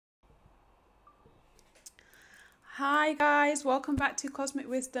Hi guys, welcome back to Cosmic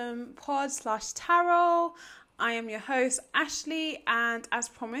Wisdom Pod/Tarot. I am your host Ashley, and as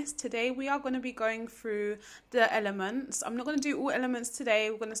promised, today we are going to be going through the elements. I'm not going to do all elements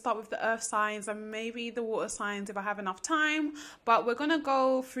today. We're going to start with the earth signs and maybe the water signs if I have enough time, but we're going to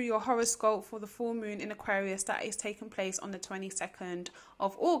go through your horoscope for the full moon in Aquarius that is taking place on the 22nd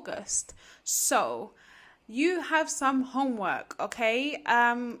of August. So you have some homework, okay?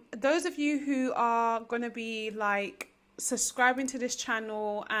 Those of you who are going to be subscribing to this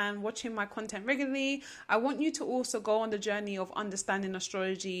channel and watching my content regularly, I want you to also go on the journey of understanding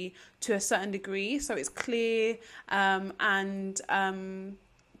astrology to a certain degree so it's clear and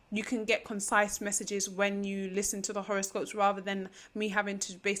you can get concise messages when you listen to the horoscopes rather than me having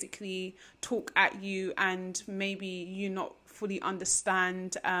to basically talk at you and maybe you not fully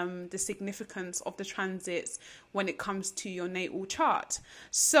understand the significance of the transits when it comes to your natal chart.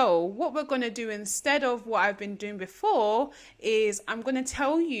 So what we're going to do instead of what I've been doing before is I'm going to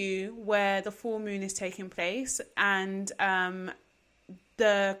tell you where the full moon is taking place and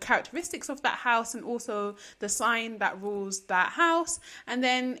the characteristics of that house and also the sign that rules that house. And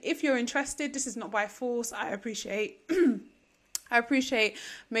then if you're interested, this is not by force. I appreciate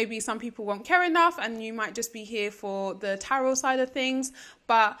maybe some people won't care enough and you might just be here for the tarot side of things.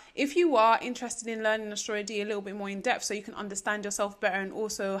 But if you are interested in learning astrology a little bit more in depth so you can understand yourself better and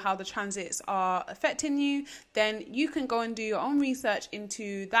also how the transits are affecting you, then you can go and do your own research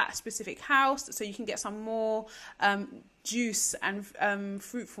into that specific house so you can get some more juice and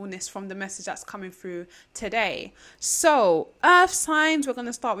fruitfulness from the message that's coming through today. So earth signs, we're going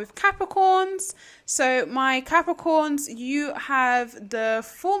to start with Capricorns. So my Capricorns, you have the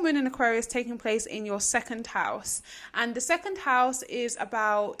full moon in Aquarius taking place in your second house, and the second house is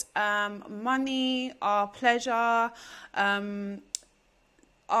about money, our pleasure, our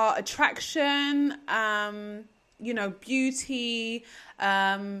attraction, beauty,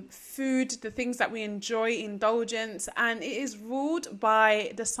 food, the things that we enjoy, indulgence, and it is ruled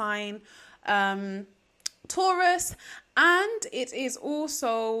by the sign Taurus, and it is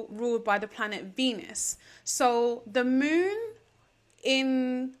also ruled by the planet Venus. So the moon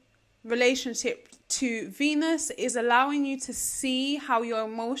in relationship to Venus is allowing you to see how your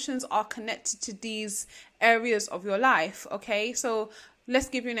emotions are connected to these areas of your life, okay? So let's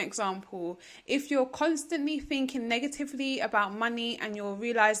give you an example. If you're constantly thinking negatively about money and you're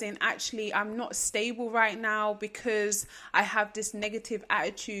realizing, actually, I'm not stable right now because I have this negative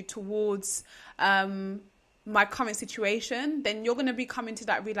attitude towards my current situation, then you're going to be coming to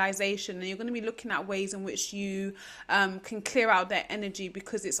that realization and you're going to be looking at ways in which you can clear out that energy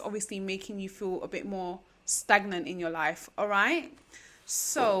because it's obviously making you feel a bit more stagnant in your life, all right?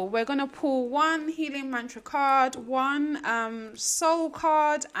 So we're going to pull one healing mantra card, one soul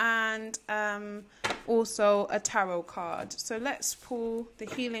card, and also a tarot card. So let's pull the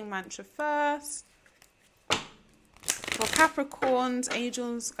healing mantra first. For Capricorns,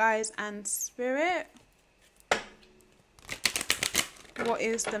 angels, guides, and spirit, what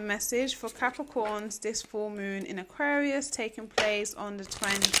is the message for Capricorns this full moon in Aquarius taking place on the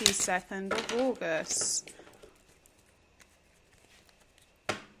 22nd of August?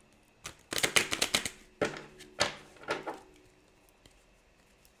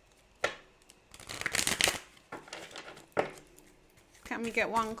 Can we get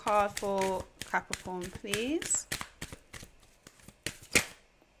one card for Capricorn, please?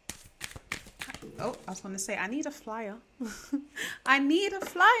 Oh, I was going to say, I need a flyer. I need a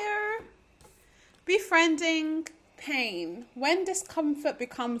flyer. Befriending pain. When discomfort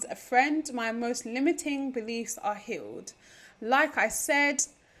becomes a friend, my most limiting beliefs are healed. Like I said,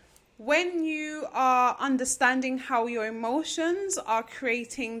 when you are understanding how your emotions are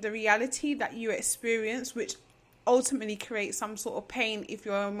creating the reality that you experience, which ultimately creates some sort of pain if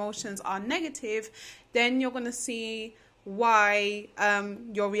your emotions are negative, then you're going to see why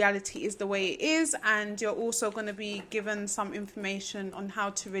your reality is the way it is, and you're also going to be given some information on how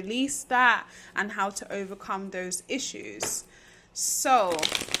to release that and how to overcome those issues. So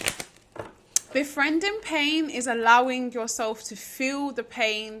befriending pain is allowing yourself to feel the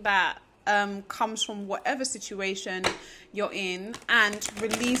pain that comes from whatever situation you're in and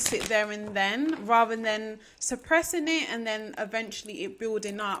release it there and then, rather than suppressing it and then eventually it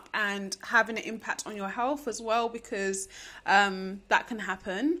building up and having an impact on your health as well, because that can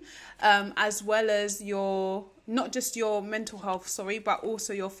happen, as well as your, not just your mental health, but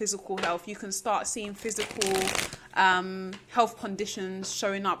also your physical health. You can start seeing physical health conditions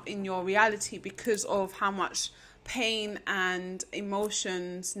showing up in your reality because of how much pain and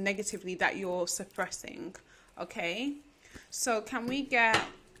emotions negatively that you're suppressing. Okay, so can we get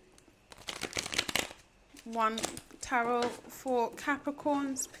one tarot for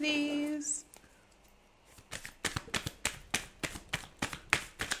Capricorns, please.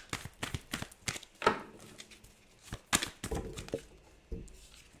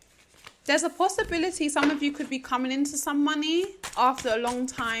 There's a possibility some of you could be coming into some money after a long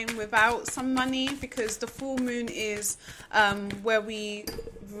time without some money, because the full moon is where we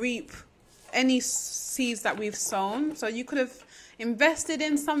reap any seeds that we've sown. So you could have invested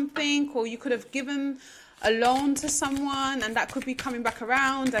in something, or you could have given a loan to someone, and that could be coming back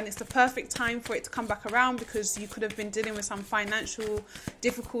around, and it's the perfect time for it to come back around because you could have been dealing with some financial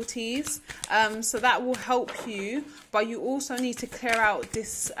difficulties. So that will help you, but you also need to clear out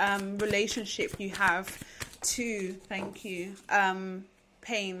this relationship you have to, thank you,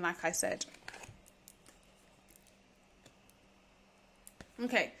 pain, like I said.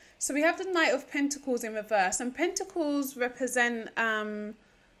 Okay, so we have the Knight of Pentacles in reverse, and Pentacles represent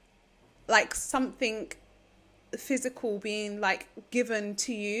like something physical being like given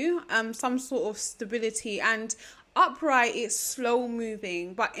to you, some sort of stability. And upright, it's slow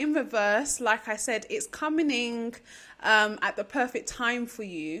moving, but in reverse, like I said, it's coming in at the perfect time for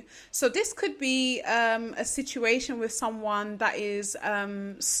you. So this could be a situation with someone that is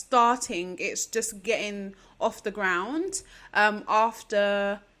starting, it's just getting off the ground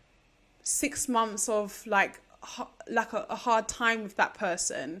after 6 months of like a hard time with that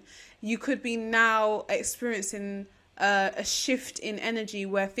person. You could be now experiencing a shift in energy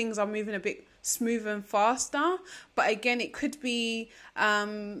where things are moving a bit smoother and faster. But again, it could be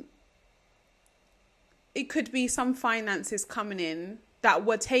some finances coming in that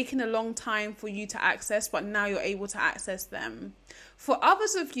were taking a long time for you to access, but now you're able to access them. For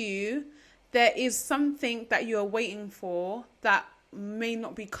others of you, there is something that you're waiting for that may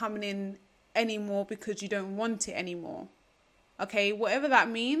not be coming in anymore because you don't want it anymore. Okay, whatever that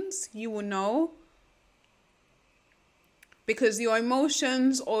means, you will know, because your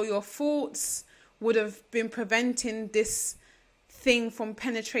emotions or your thoughts would have been preventing this thing from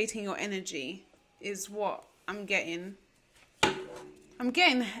penetrating your energy, is what I'm getting. I'm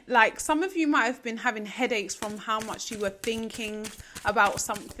getting like some of you might have been having headaches from how much you were thinking about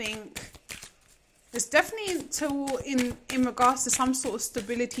something. It's definitely in regards to some sort of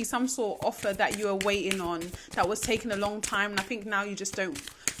stability, some sort of offer that you were waiting on that was taking a long time. And I think now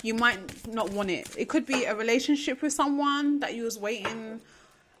you might not want it. It could be a relationship with someone that you was waiting.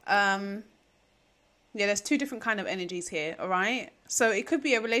 Yeah, there's two different kind of energies here, all right? So it could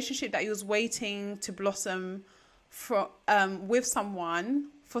be a relationship that you was waiting to blossom with someone,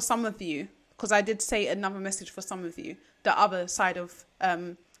 for some of you, because I did say another message for some of you, the other side of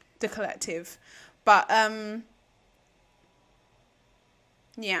the collective. But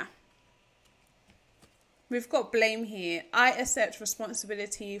yeah, we've got blame here. I accept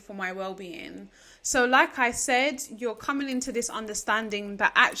responsibility for my well-being. So like I said, you're coming into this understanding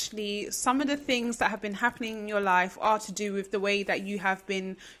that actually some of the things that have been happening in your life are to do with the way that you have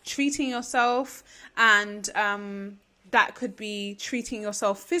been treating yourself, and that could be treating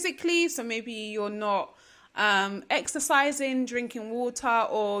yourself physically. So maybe you're not exercising, drinking water,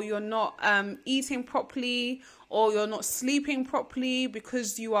 or you're not eating properly, or you're not sleeping properly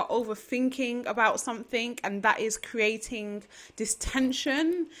because you are overthinking about something, and that is creating this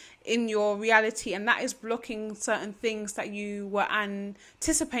tension in your reality, and that is blocking certain things that you were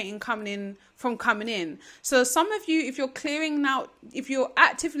anticipating coming in. So some of you, if you're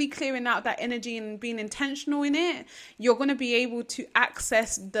actively clearing out that energy and being intentional in it, you're going to be able to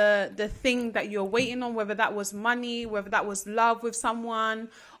access the thing that you're waiting on, whether that was money, whether that was love with someone,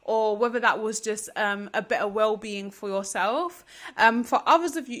 or whether that was just a better well-being for yourself. For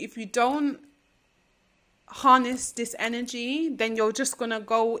others of you, if you don't harness this energy, then you're just going to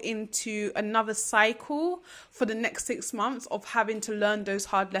go into another cycle for the next 6 months of having to learn those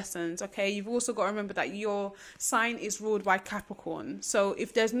hard lessons. Okay, you've also got to remember that your sign is ruled by Capricorn. So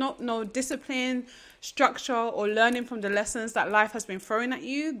if there's no discipline, structure, or learning from the lessons that life has been throwing at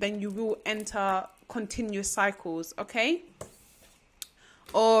you, then you will enter continuous cycles. Okay.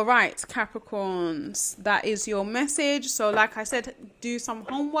 All right, Capricorns, that is your message. So like I said, do some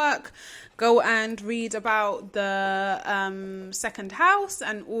homework, go and read about the second house,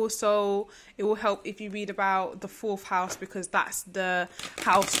 and also it will help if you read about the fourth house, because that's the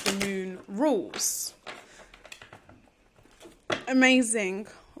house the moon rules. Amazing.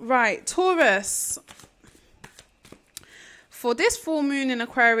 Right, Taurus. For this full moon in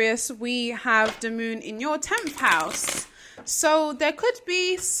Aquarius, we have the moon in your 10th house. So there could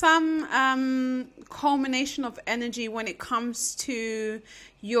be some culmination of energy when it comes to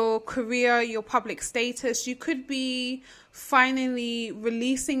your career, your public status. You could be finally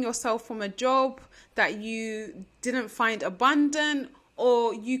releasing yourself from a job that you didn't find abundant,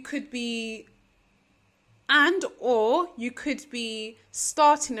 or you could be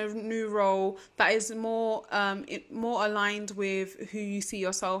starting a new role that is more aligned with who you see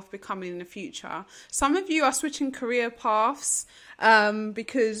yourself becoming in the future. Some of you are switching career paths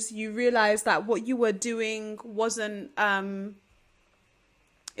because you realize that what you were doing wasn't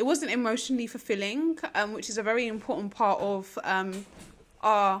emotionally fulfilling, which is a very important part of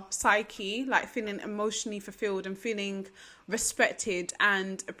our psyche, like feeling emotionally fulfilled and feeling respected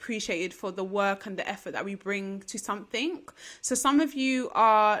and appreciated for the work and the effort that we bring to something. So some of you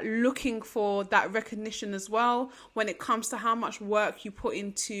are looking for that recognition as well when it comes to how much work you put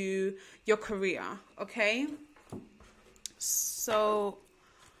into your career, okay? So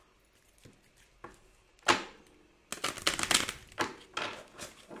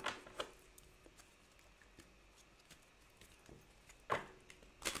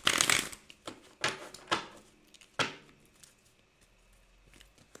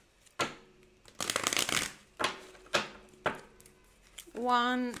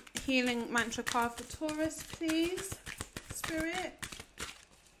one healing mantra card for Taurus, please, Spirit.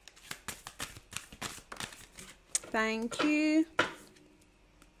 Thank you.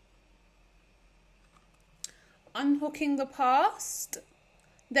 Unhooking the past.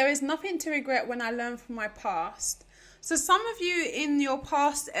 There is nothing to regret when I learn from my past. So some of you in your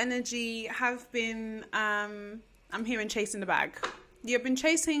past energy have been, I'm hearing chasing the bag. You've been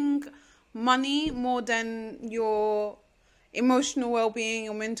chasing money more than your emotional well-being,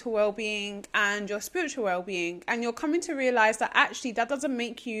 your mental well-being, and your spiritual well-being. And you're coming to realize that actually that doesn't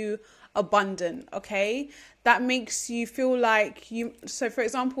make you abundant, okay? That makes you feel like you... So for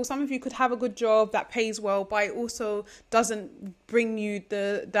example, some of you could have a good job that pays well, but it also doesn't bring you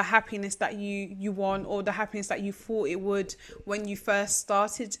the happiness that you want, or the happiness that you thought it would when you first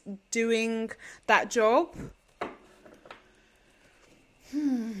started doing that job.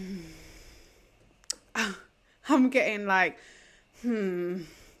 I'm getting like, real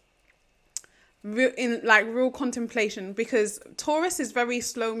contemplation, because Taurus is very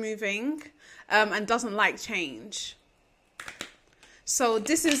slow moving and doesn't like change. So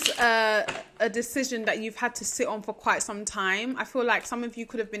this is a decision that you've had to sit on for quite some time. I feel like some of you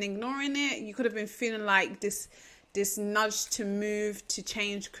could have been ignoring it. You could have been feeling like this nudge to move, to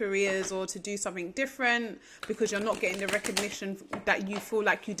change careers, or to do something different because you're not getting the recognition that you feel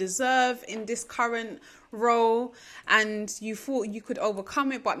like you deserve in this current role, and you thought you could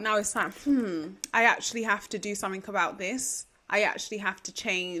overcome it, but now it's like, I actually have to do something about this. I actually have to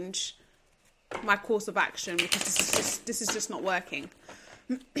change my course of action because this is just not working.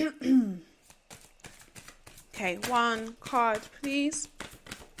 Okay, one card, please.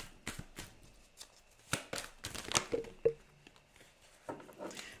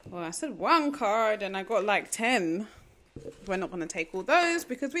 Well, I said one card and I got like 10. We're not going to take all those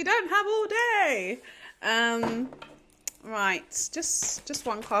because we don't have all day. Right, just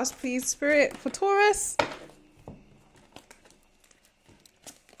one card, please, Spirit, for Taurus.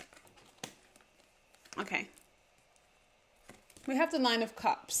 Okay. We have the Nine of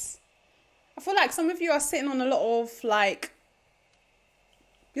Cups. I feel like some of you are sitting on a lot of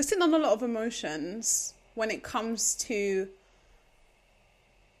you're sitting on a lot of emotions when it comes to...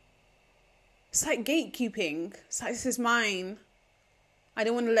 It's like gatekeeping. It's like, this is mine. I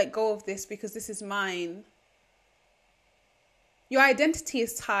don't want to let go of this because this is mine. Your identity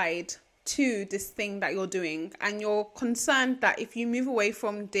is tied to this thing that you're doing, and you're concerned that if you move away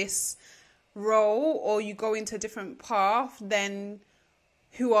from this role or you go into a different path, then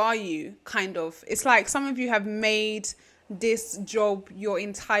who are you, kind of? It's like some of you have made this job your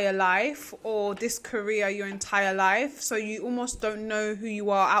entire life, or this career your entire life, so you almost don't know who you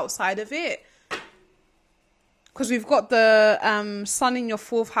are outside of it. Because we've got the sun in your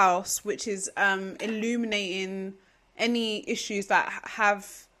fourth house, which is illuminating any issues that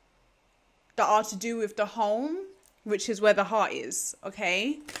are to do with the home, which is where the heart is,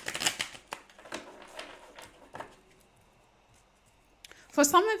 okay? For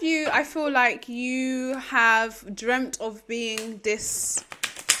some of you, I feel like you have dreamt of being this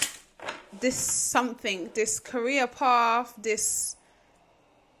something, this career path, this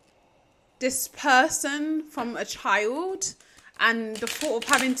person from a child, and the thought of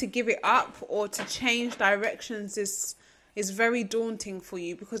having to give it up or to change directions is very daunting for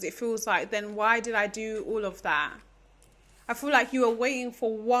you, because it feels like, then why did I do all of that? I feel like you were waiting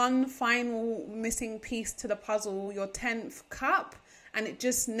for one final missing piece to the puzzle, your 10th cup, and it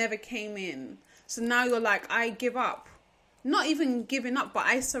just never came in. So now you're like, I give up. Not even giving up, but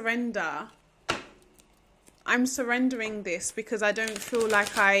I surrender. I'm surrendering this because I don't feel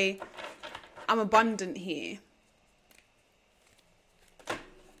like I'm abundant here.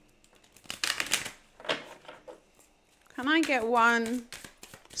 Can I get one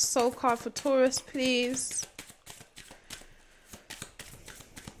soul card for Taurus, please?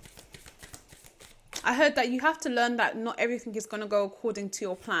 I heard that you have to learn that not everything is going to go according to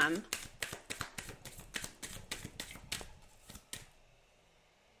your plan.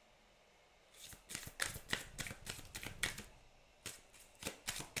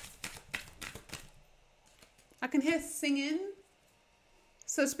 I can hear singing.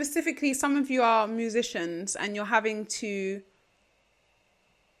 So specifically, some of you are musicians and you're having to...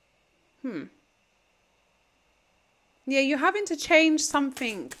 Yeah, you're having to change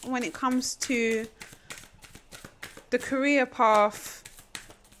something when it comes to the career path.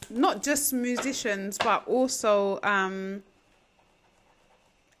 Not just musicians, but also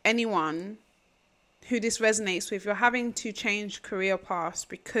anyone who this resonates with. You're having to change career paths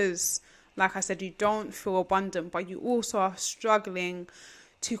because, like I said, you don't feel abundant, but you also are struggling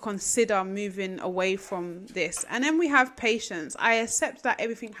to consider moving away from this. And then we have patience. I accept that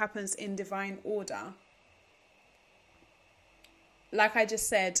everything happens in divine order. Like I just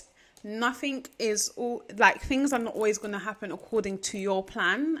said, nothing is all, like, things are not always going to happen according to your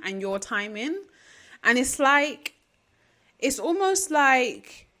plan and your timing. And it's like, it's almost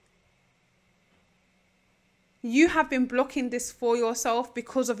like you have been blocking this for yourself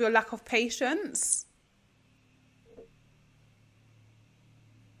because of your lack of patience.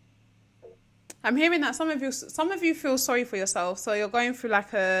 I'm hearing that some of you feel sorry for yourself. So you're going through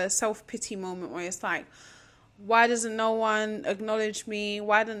like a self-pity moment where it's like, why doesn't no one acknowledge me?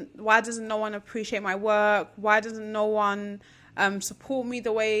 Why doesn't no one appreciate my work? Why doesn't no one support me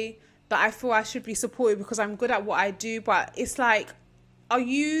the way that I feel I should be supported because I'm good at what I do? But it's like, are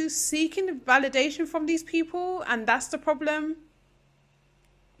you seeking validation from these people? And that's the problem.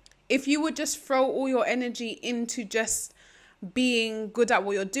 If you would just throw all your energy into just being good at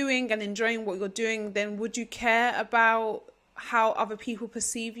what you're doing and enjoying what you're doing, then would you care about how other people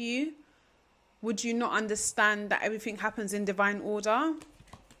perceive you? Would you not understand that everything happens in divine order?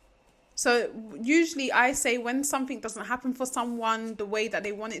 So usually I say when something doesn't happen for someone the way that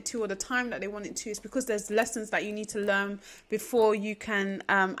they want it to or the time that they want it to, it's because there's lessons that you need to learn before you can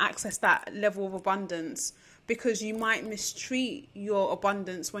access that level of abundance. Because you might mistreat your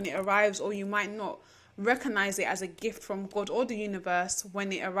abundance when it arrives, or you might not recognize it as a gift from God or the universe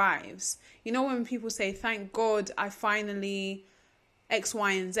when it arrives. You know, when people say, thank God I finally X,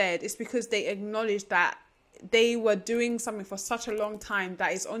 Y, and Z, it's because they acknowledge that they were doing something for such a long time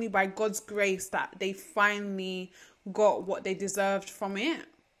that it's only by God's grace that they finally got what they deserved from it.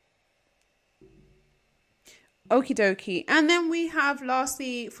 Okie dokie. And then we have,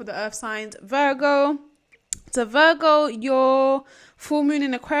 lastly, for the earth signs, Virgo. So Virgo, your full moon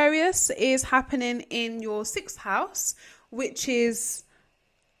in Aquarius is happening in your 6th house, which is...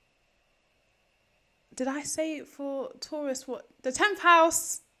 Did I say it for Taurus? What? The 10th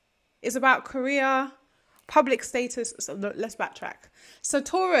house is about career, public status. So let's backtrack. So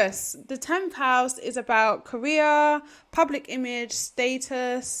Taurus, the 10th house is about career, public image,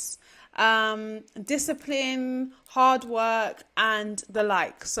 status, discipline, hard work, and the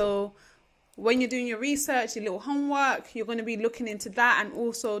like. So when you're doing your research, your little homework, you're going to be looking into that, and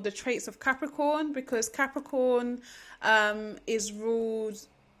also the traits of Capricorn, because Capricorn is ruled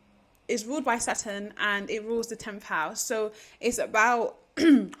by Saturn, and it rules the 10th house. So it's about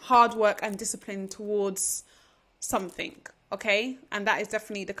hard work and discipline towards something, okay? And that is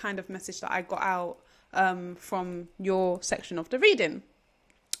definitely the kind of message that I got out from your section of the reading.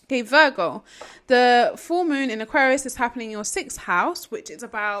 Okay, Virgo, the full moon in Aquarius is happening in your 6th house, which is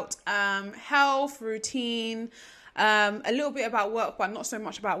about health, routine, a little bit about work, but not so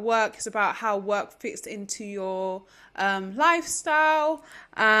much about work. It's about how work fits into your lifestyle.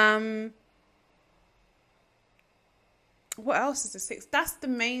 What else is the 6th? That's the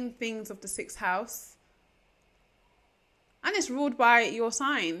main things of the 6th house. And it's ruled by your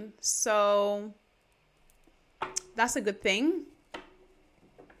sign. So that's a good thing.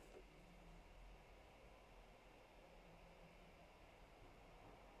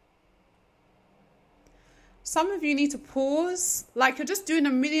 Some of you need to pause, like you're just doing a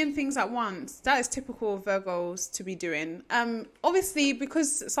million things at once. That is typical of Virgos to be doing. Obviously,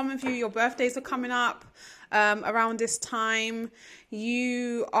 because some of you, your birthdays are coming up around this time,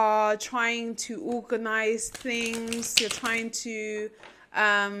 you are trying to organize things. You're trying to,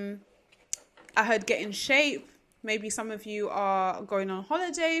 I heard, get in shape. Maybe some of you are going on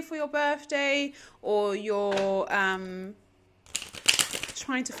holiday for your birthday, or you're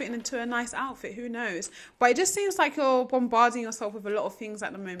trying to fit into a nice outfit. Who knows? But it just seems like you're bombarding yourself with a lot of things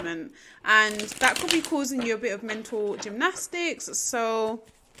at the moment, and that could be causing you a bit of mental gymnastics. So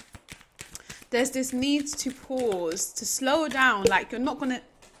there's this need to pause, to slow down. Like, you're not going to...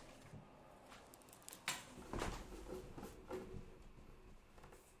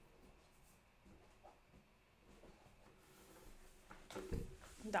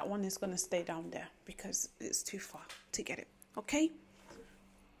 That one is going to stay down there because it's too far to get it. Okay?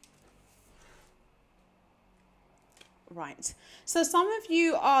 Right. So some of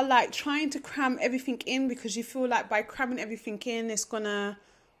you are like trying to cram everything in because you feel like by cramming everything in, it's going to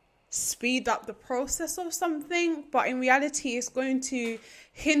speed up the process of something. But in reality, it's going to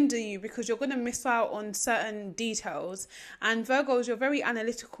hinder you because you're going to miss out on certain details. And Virgos, you're very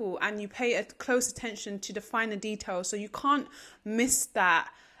analytical and you pay a close attention to the finer details. So you can't miss that.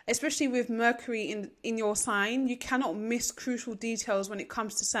 Especially with Mercury in your sign, you cannot miss crucial details when it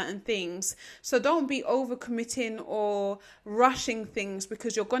comes to certain things. So don't be overcommitting or rushing things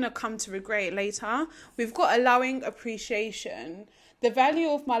because you're going to come to regret it later. We've got allowing appreciation. The value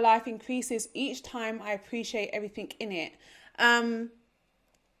of my life increases each time I appreciate everything in it.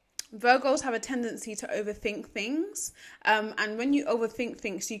 Virgos have a tendency to overthink things. And when you overthink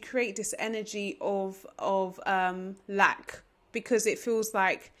things, you create this energy of lack. Because it feels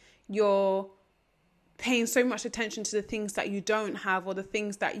like you're paying so much attention to the things that you don't have or the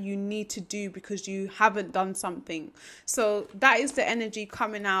things that you need to do because you haven't done something. So that is the energy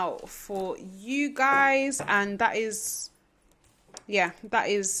coming out for you guys. And that is,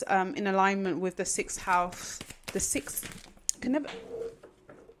 in alignment with the 6th house. The 6th can never...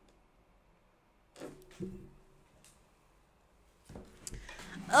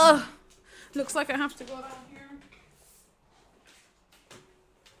 Ugh, looks like I have to go down here.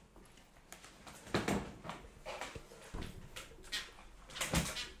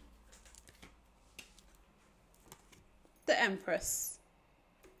 The Empress.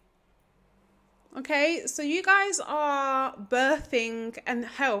 Okay, so you guys are birthing and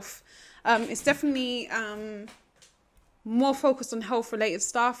health. It's definitely more focused on health related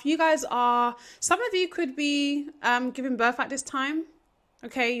stuff. You guys are, some of you could be giving birth at this time.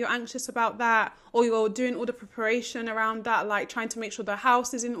 Okay, you're anxious about that, or you're doing all the preparation around that, like trying to make sure the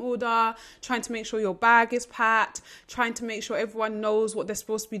house is in order, trying to make sure your bag is packed, trying to make sure everyone knows what they're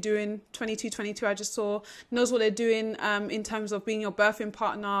supposed to be doing. 22, I just saw, knows what they're doing in terms of being your birthing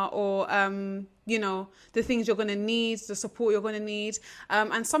partner, or the things you're going to need, the support you're going to need.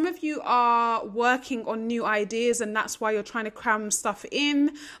 And some of you are working on new ideas, and that's why you're trying to cram stuff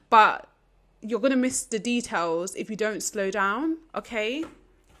in, but you're going to miss the details if you don't slow down, okay?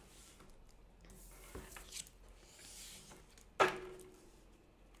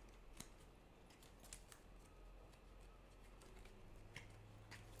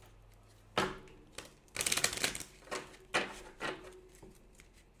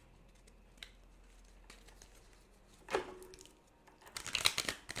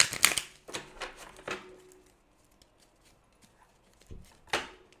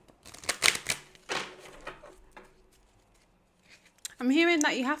 I'm hearing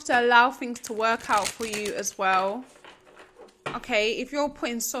that you have to allow things to work out for you as well. Okay, if you're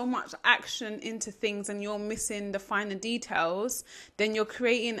putting so much action into things and you're missing the finer details, then you're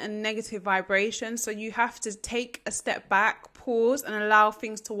creating a negative vibration. So you have to take a step back, pause, and allow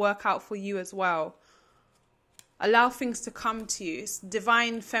things to work out for you as well. Allow things to come to you. It's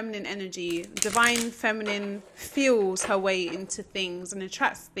divine feminine energy. Divine feminine feels her way into things and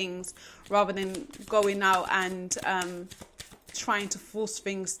attracts things rather than going out and trying to force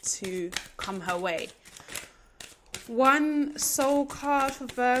things to come her way. One soul card for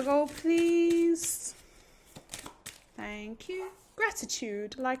Virgo, please. Thank you.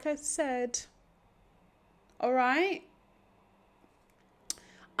 Gratitude, like I said. All right.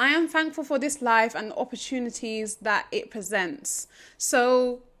 I am thankful for this life and the opportunities that it presents.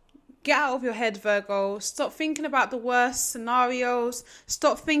 So get out of your head, Virgo. Stop thinking about the worst scenarios.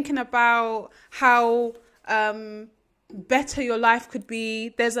 Stop thinking about how better your life could be.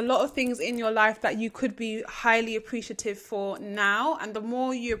 There's a lot of things in your life that you could be highly appreciative for now, and the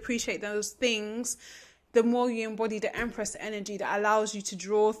more you appreciate those things, the more you embody the Empress energy that allows you to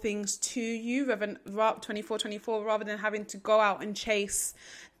draw things to you, rather than having to go out and chase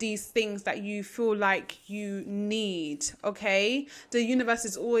these things that you feel like you need. Okay, the universe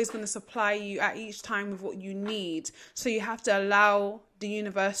is always going to supply you at each time with what you need, so you have to allow the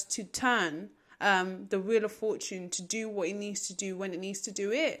universe to turn the wheel of fortune to do what it needs to do when it needs to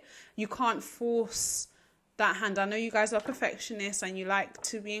do it. You can't force that hand. I know you guys are perfectionists and you like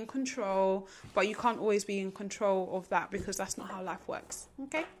to be in control, but you can't always be in control of that because that's not how life works.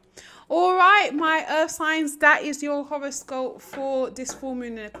 Okay. All right, my earth signs, that is your horoscope for this full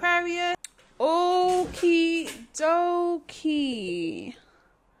moon in Aquarius. Okie dokie.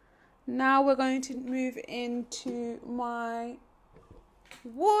 Now we're going to move into my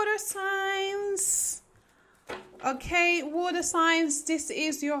water signs. Okay, water signs, this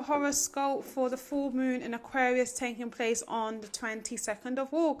is your horoscope for the full moon in Aquarius taking place on the 22nd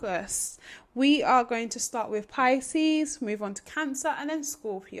of August. We are going to start with Pisces, move on to Cancer, and then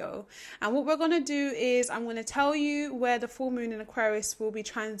Scorpio. And what we're going to do is I'm going to tell you where the full moon in Aquarius will be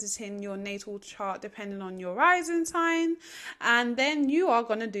transiting your natal chart depending on your rising sign. And then you are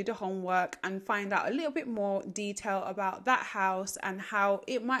going to do the homework and find out a little bit more detail about that house and how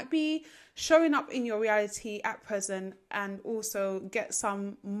it might be showing up in your reality at present, and also get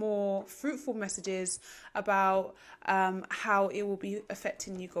some more fruitful messages about how it will be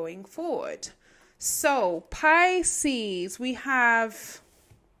affecting you going forward. So Pisces, we have,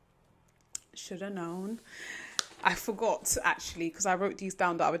 should have known, I forgot actually because I wrote these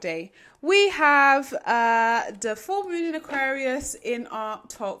down the other day. We have the full moon in Aquarius in our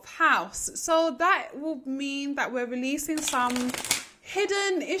 12th house. So that will mean that we're releasing some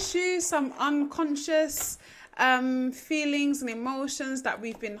hidden issues, some unconscious feelings and emotions that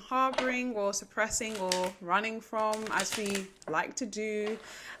we've been harboring or suppressing or running from, as we like to do,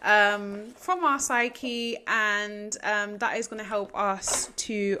 from our psyche. And that is going to help us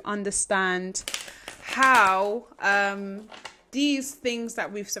to understand how these things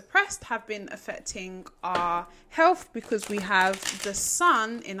that we've suppressed have been affecting our health, because we have the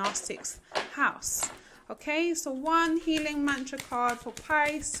sun in our 6th house. Okay, so one healing mantra card for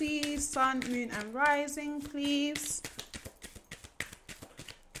Pisces, sun, moon, and rising, please.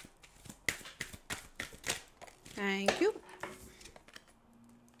 Thank you.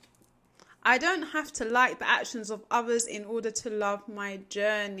 I don't have to like the actions of others in order to love my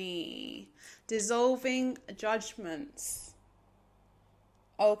journey. Dissolving judgments.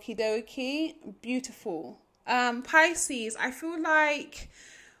 Okie dokie. Beautiful. Pisces, I feel like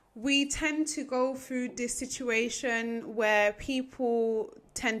we tend to go through this situation where people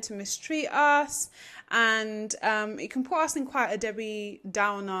tend to mistreat us, and it can put us in quite a Debbie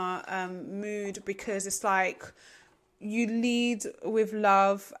Downer mood, because it's like you lead with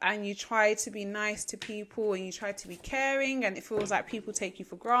love and you try to be nice to people and you try to be caring, and it feels like people take you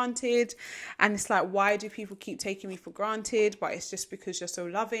for granted, and it's like, why do people keep taking me for granted? But it's just because you're so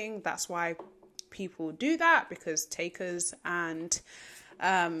loving. That's why people do that, because takers and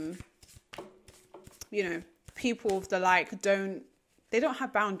people of the like don't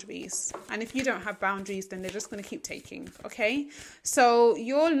have boundaries. And if you don't have boundaries, then they're just going to keep taking. Okay, so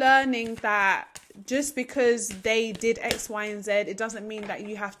you're learning that just because they did X, Y, and Z, it doesn't mean that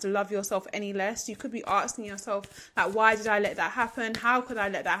you have to love yourself any less. You could be asking yourself, like, why did I let that happen? How could I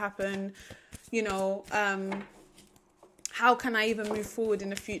let that happen? How can I even move forward in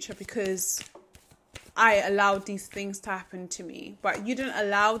the future because I allowed these things to happen to me? But you didn't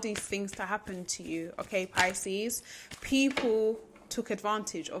allow these things to happen to you, okay, Pisces? People took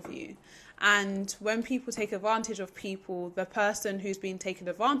advantage of you. And when people take advantage of people, the person who's being taken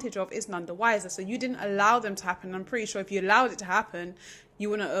advantage of is none the wiser. So you didn't allow them to happen. I'm pretty sure if you allowed it to happen, you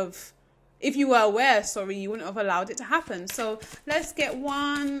wouldn't have, if you were aware, you wouldn't have allowed it to happen. So let's get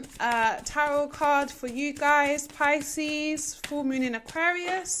one tarot card for you guys, Pisces, full moon in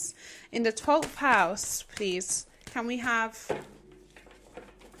Aquarius, in the 12th house, please. Can we have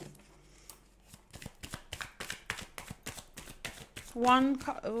one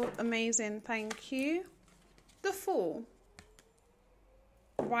card? Oh, amazing, thank you. The Fool,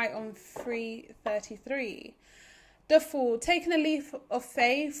 right on 333. The Fool, taking a leap of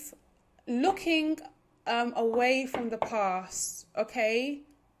faith, looking away from the past, okay?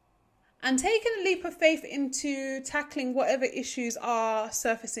 And taking a leap of faith into tackling whatever issues are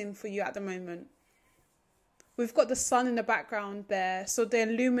surfacing for you at the moment. We've got the sun in the background there. So the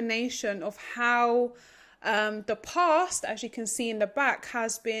illumination of how the past, as you can see in the back,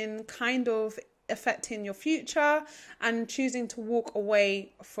 has been kind of affecting your future, and choosing to walk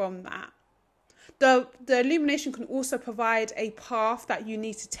away from that. The illumination can also provide a path that you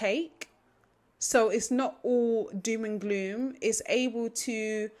need to take. So it's not all doom and gloom. It's able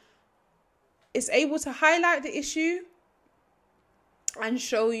to highlight the issue and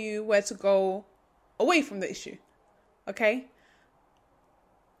show you where to go away from the issue. Okay?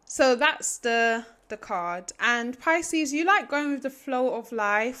 So that's the card. And Pisces, you like going with the flow of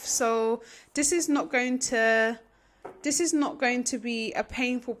life. So this is not going to this is not going to be a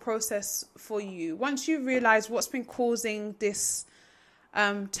painful process for you. Once you realize what's been causing this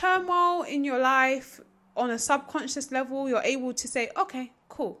turmoil in your life on a subconscious level, you're able to say, okay,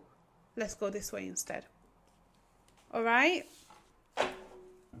 cool, let's go this way instead. All right.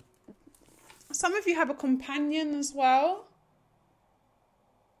 Some of you have a companion as well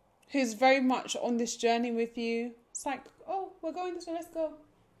who's very much on this journey with you. It's like, oh, we're going this way, let's go.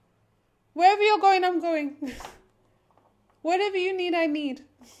 Wherever you're going, I'm going. Whatever you need, I need.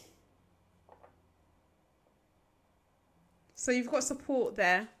 So you've got support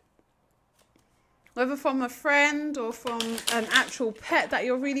there. Whether from a friend or from an actual pet that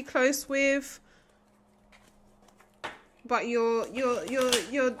you're really close with. But you're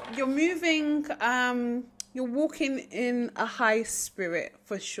moving, you're walking in a high spirit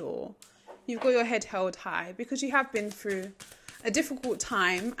for sure. You've got your head held high because you have been through a difficult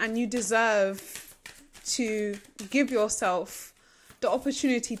time and you deserve to give yourself the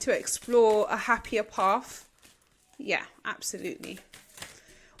opportunity to explore a happier path. Yeah, absolutely.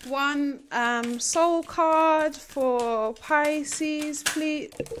 One soul card for Pisces, please.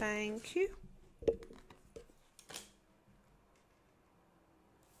 Thank you.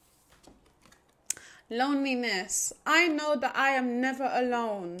 Loneliness. I know that I am never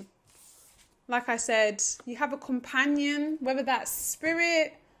alone. Like I said, you have a companion, whether that's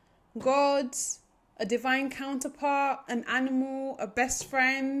spirit, God, a divine counterpart, an animal, a best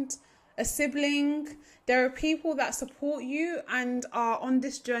friend, a sibling. There are people that support you and are on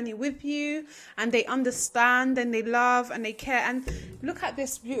this journey with you, and they understand and they love and they care. And look at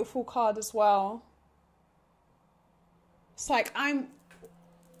this beautiful card as well. It's like I'm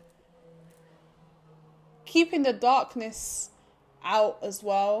keeping the darkness out as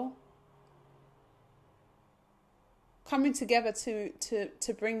well. Coming together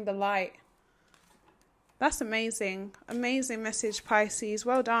to bring the light. That's amazing. Amazing message, Pisces.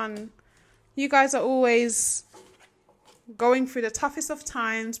 Well done. You guys are always going through the toughest of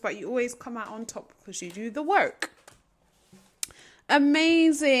times, but you always come out on top because you do the work.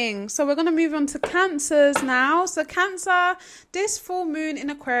 Amazing. So we're going to move on to Cancers now. So Cancer, this full moon in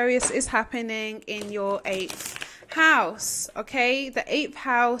Aquarius is happening in your 8th house. Okay, the 8th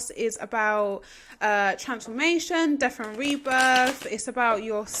house is about transformation, death and rebirth. It's about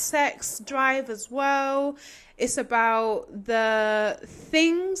your sex drive as well. It's about the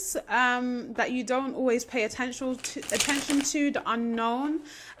things that you don't always pay attention to, the unknown.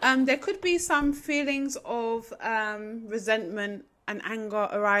 There could be some feelings of resentment and anger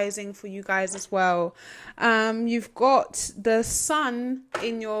arising for you guys as well. You've got the sun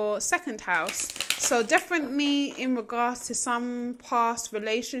in your 2nd house. So definitely in regards to some past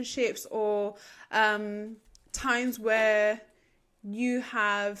relationships or times where you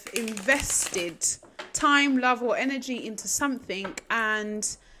have invested time, love or energy into something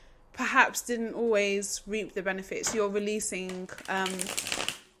and perhaps didn't always reap the benefits. You're releasing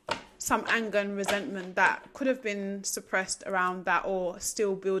some anger and resentment that could have been suppressed around that or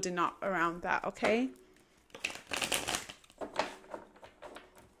still building up around that, okay?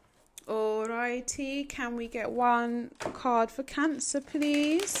 Alrighty, can we get one card for Cancer,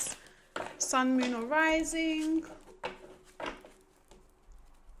 please? Sun, moon or rising?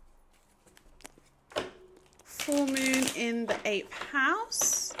 Full moon in the 8th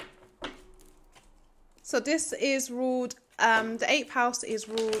house. So this is ruled, the 8th house is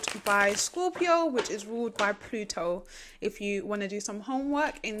ruled by Scorpio, which is ruled by Pluto. If you want to do some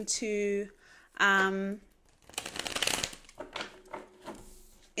homework into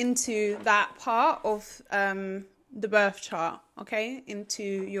that part of the birth chart, okay, into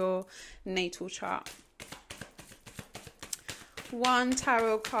your natal chart. One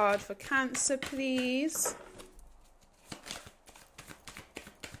tarot card for Cancer, please.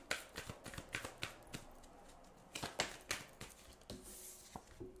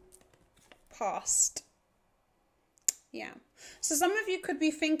 Past. Yeah. So some of you could be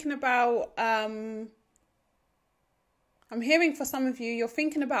thinking about, I'm hearing for some of you, you're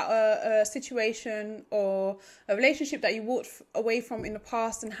thinking about a situation or a relationship that you walked away from in the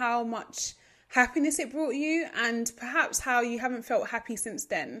past and how much happiness it brought you, and perhaps how you haven't felt happy since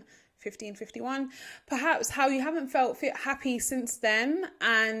then. 1551, perhaps how you haven't felt happy since then,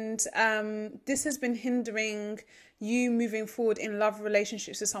 and this has been hindering you moving forward in love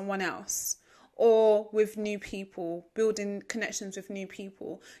relationships with someone else or with new people, building connections with new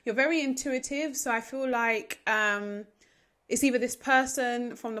people. You're very intuitive, so I feel like it's either this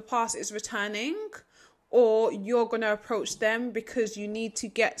person from the past is returning or you're going to approach them because you need to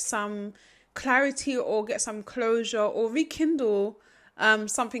get some clarity or get some closure or rekindle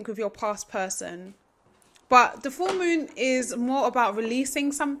something with your past person. But the full moon is more about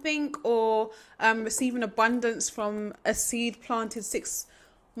releasing something or receiving abundance from a seed planted 6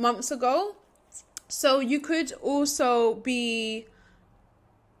 months ago. So you could also be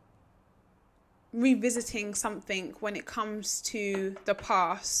revisiting something when it comes to the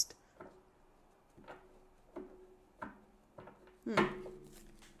past.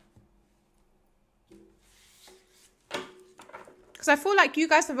 Because I feel like you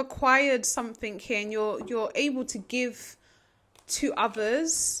guys have acquired something here, and you're able to give to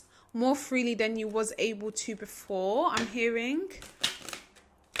others more freely than you was able to before, I'm hearing.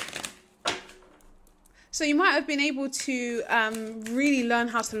 So you might have been able to really learn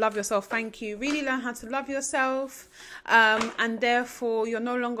how to love yourself. Thank you. Really learn how to love yourself. And therefore, you're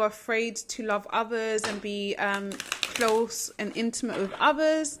no longer afraid to love others and be close and intimate with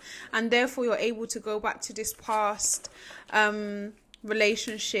others. And therefore, you're able to go back to this past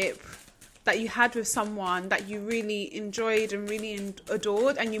relationship that you had with someone that you really enjoyed and really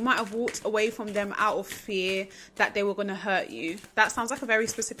adored. And you might have walked away from them out of fear that they were going to hurt you. That sounds like a very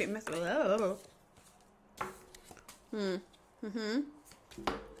specific method.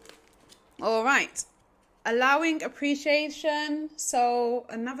 All right. Allowing appreciation. So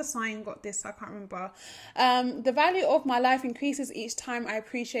another sign got this, I can't remember. The value of my life increases each time I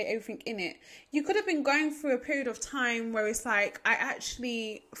appreciate everything in it. You could have been going through a period of time where it's like, I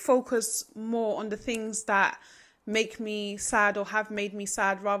actually focus more on the things that make me sad or have made me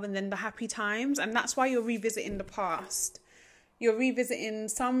sad rather than the happy times. And that's why you're revisiting the past. You're revisiting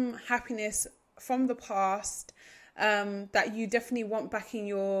some happiness from the past that you definitely want back in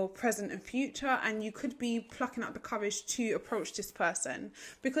your present and future, and you could be plucking up the courage to approach this person,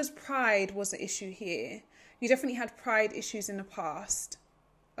 because pride was the issue here. You definitely had pride issues in the past.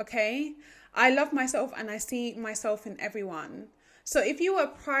 Okay, I love myself and I see myself in everyone. So if you were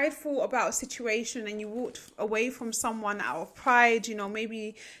prideful about a situation and you walked away from someone out of pride, you know,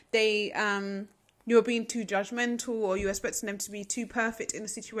 maybe they you were being too judgmental, or you were expecting them to be too perfect in a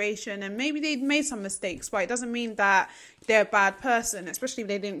situation, and maybe they'd made some mistakes, but it doesn't mean that they're a bad person, especially if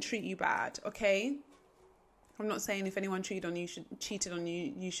they didn't treat you bad, okay? I'm not saying if anyone cheated on you,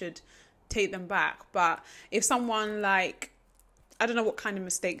 you should take them back. But if someone, like, I don't know what kind of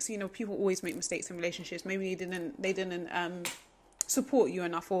mistakes, you know, people always make mistakes in relationships. Maybe they didn't support you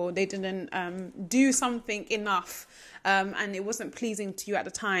enough, or they didn't do something enough, and it wasn't pleasing to you at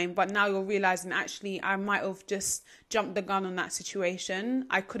the time, but now you're realizing, actually, I might have just jumped the gun on that situation.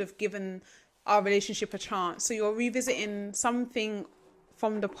 I could have given our relationship a chance. So you're revisiting something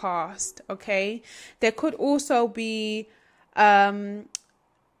from the past, okay? There could also be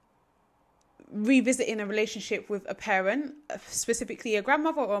revisiting a relationship with a parent, specifically a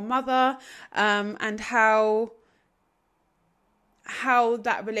grandmother or a mother, and how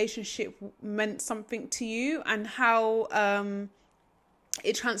that relationship meant something to you, and how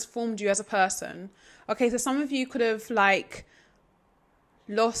it transformed you as a person. Okay, so some of you could have, like,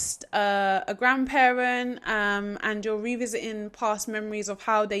 lost a grandparent, and you're revisiting past memories of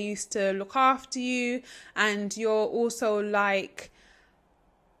how they used to look after you, and you're also, like,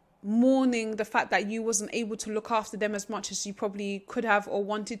 mourning the fact that you wasn't able to look after them as much as you probably could have or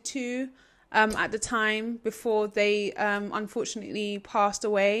wanted to at the time before they unfortunately passed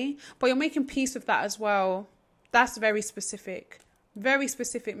away. But you're making peace with that as well. That's very specific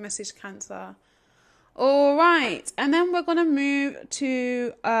message, Cancer. All right, and then we're going to move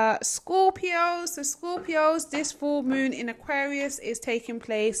to Scorpios. So Scorpios, this full moon in Aquarius is taking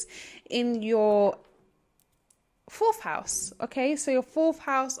place in your 4th house. Okay, so your 4th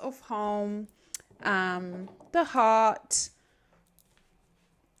house of home, the heart,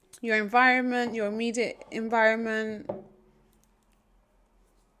 your environment, your immediate environment,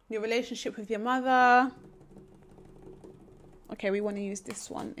 your relationship with your mother. Okay, we want to use this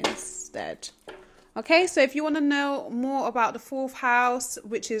one instead. Okay, so if you want to know more about the 4th house,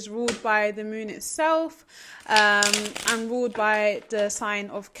 which is ruled by the moon itself, and ruled by the sign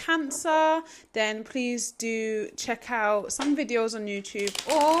of Cancer, then please do check out some videos on YouTube,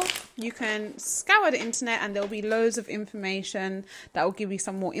 or you can scour the internet and there'll be loads of information that will give you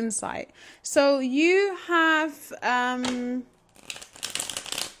some more insight. So you have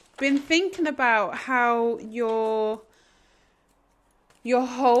been thinking about how your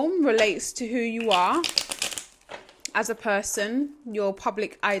home relates to who you are as a person, your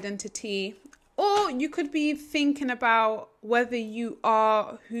public identity, or you could be thinking about whether you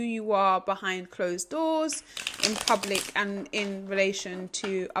are who you are behind closed doors, in public, and in relation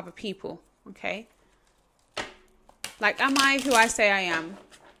to other people, okay? Like, am I who I say I am?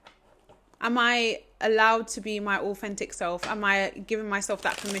 Am I allowed to be my authentic self? Am I giving myself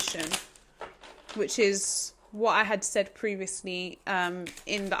that permission? which is what I had said previously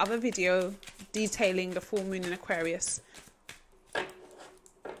in the other video detailing the full moon in Aquarius.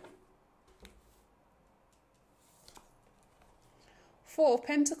 Four of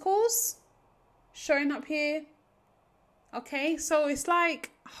Pentacles showing up here. Okay, so it's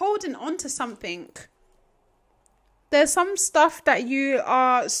like holding on to something. There's some stuff that you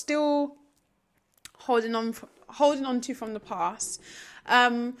are still holding on to from the past.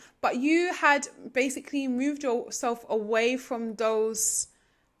 But you had basically moved yourself away from those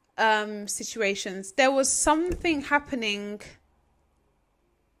situations. There was something happening.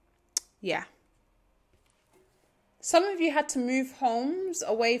 Yeah. Some of you had to move homes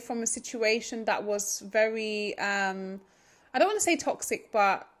away from a situation that was very, I don't want to say toxic,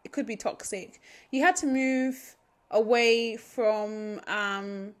 but it could be toxic. You had to move away from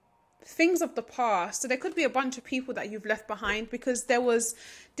things of the past. So there could be a bunch of people that you've left behind because there was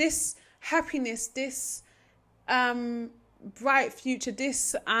this happiness, this bright future,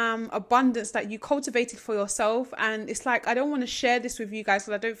 this abundance that you cultivated for yourself. And it's like, I don't want to share this with you guys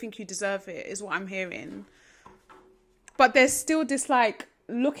because I don't think you deserve it, is what I'm hearing. But there's still this like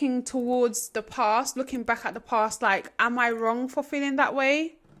looking towards the past, looking back at the past, like, am I wrong for feeling that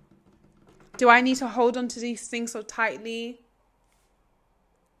way? Do I need to hold on to these things so tightly?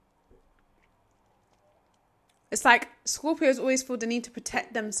 It's like Scorpios always feel the need to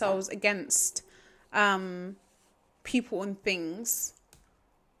protect themselves against people and things.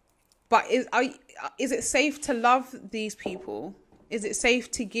 But is it safe to love these people? Is it safe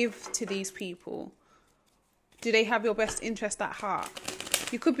to give to these people? Do they have your best interest at heart?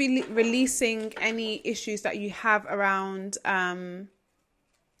 You could be releasing any issues that you have around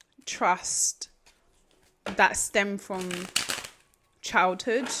trust that stem from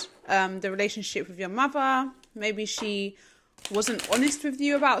childhood, the relationship with your mother. Maybe she wasn't honest with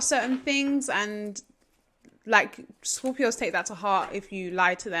you about certain things, and like Scorpios take that to heart if you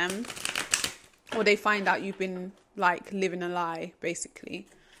lie to them, or they find out you've been like living a lie, basically.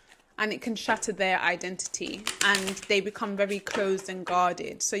 And it can shatter their identity and they become very closed and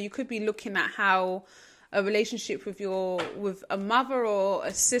guarded. So you could be looking at how a relationship with a mother or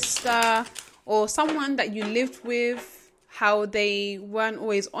a sister or someone that you lived with, how they weren't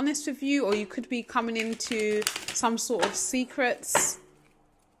always honest with you, or you could be coming into some sort of secrets.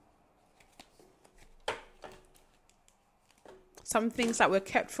 Some things that were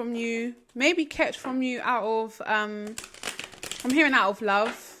kept from you, maybe kept from you out of, I'm hearing out of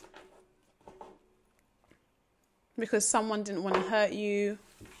love. Because someone didn't want to hurt you.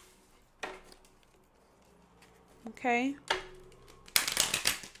 Okay.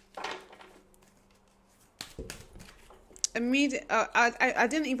 I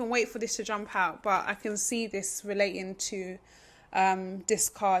didn't even wait for this to jump out, but I can see this relating to this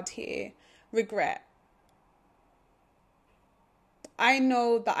card here. Regret. I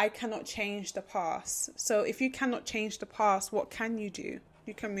know that I cannot change the past. So if you cannot change the past, what can you do?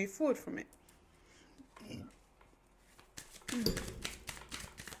 You can move forward from it.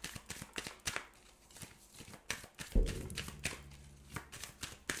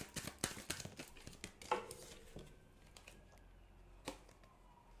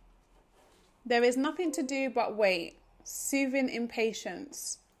 There is nothing to do but wait. Soothing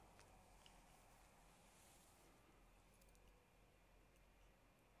impatience.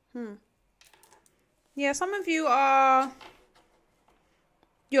 Yeah, some of you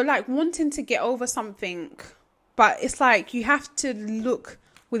you're like wanting to get over something, but it's like you have to look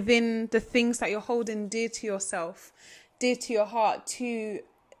within the things that you're holding dear to yourself, dear to your heart, to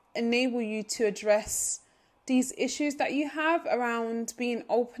enable you to address these issues that you have around being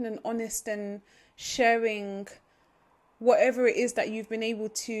open and honest and sharing whatever it is that you've been able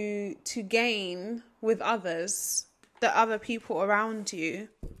to gain with others, the other people around you.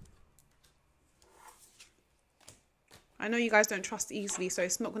 I know you guys don't trust easily, so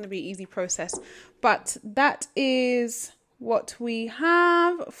it's not going to be an easy process. But that is what we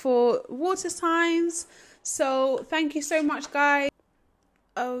have for water signs. So thank you so much, guys.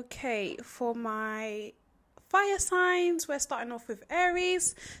 Okay, for my fire signs, we're starting off with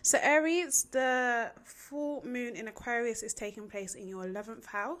Aries. So Aries, the full moon in Aquarius is taking place in your 11th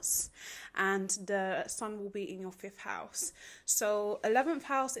house and the sun will be in your 5th house. So 11th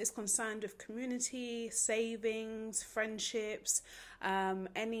house is concerned with community, savings, friendships,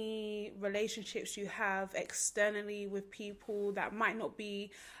 any relationships you have externally with people that might not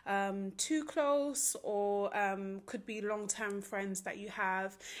be too close or could be long-term friends that you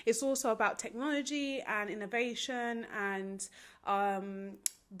have. It's also about technology and innovation and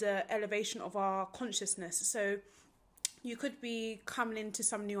the elevation of our consciousness. So You could be coming into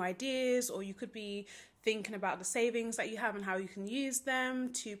some new ideas, or you could be thinking about the savings that you have and how you can use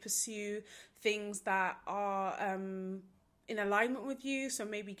them to pursue things that are in alignment with you. So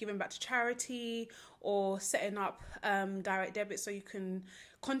maybe giving back to charity, or setting up direct debit so you can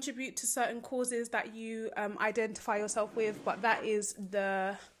contribute to certain causes that you identify yourself with. But that is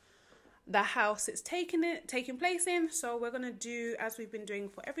the house it's taking place in. So we're going to do as we've been doing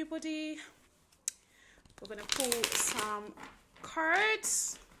for everybody. We're going to pull some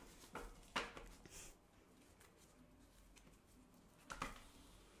cards.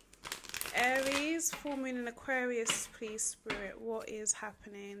 Aries, full moon in Aquarius, please Spirit, what is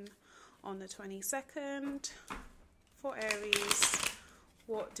happening on the 22nd for Aries?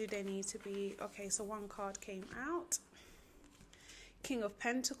 What do they need to be? Okay, so one card came out. King of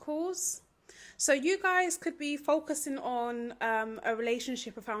Pentacles. So you guys could be focusing on a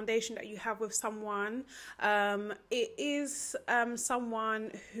relationship, a foundation that you have with someone. It is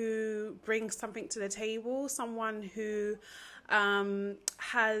someone who brings something to the table, someone who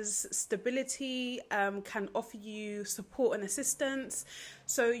has stability, can offer you support and assistance.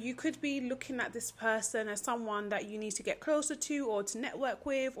 So you could be looking at this person as someone that you need to get closer to, or to network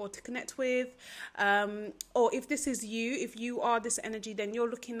with, or to connect with. Or if this is you, if you are this energy, then you're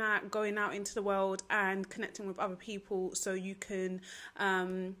looking at going out into the world and connecting with other people so you can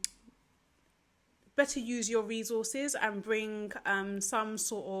better use your resources and bring some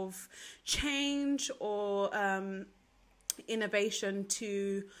sort of change or innovation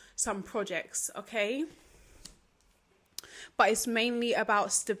to some projects, okay? But it's mainly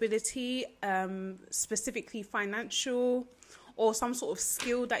about stability, specifically financial, or some sort of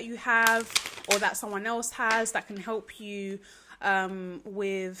skill that you have or that someone else has that can help you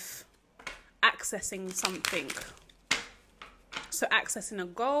with accessing something. So accessing a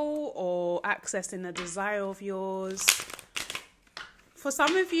goal or accessing a desire of yours. For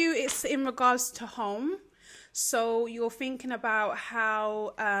some of you, it's in regards to home. So you're thinking about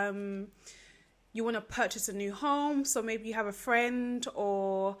how you want to purchase a new home. So maybe you have a friend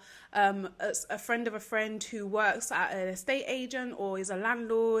or a friend of a friend who works at an estate agent or is a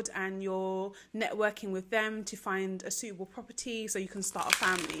landlord, and you're networking with them to find a suitable property so you can start a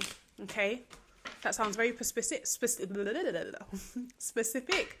family. Okay, that sounds very specific.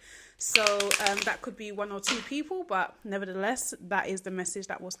 So that could be one or two people, but nevertheless, that is the message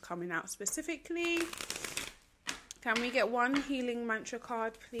that was coming out specifically. Can we get one healing mantra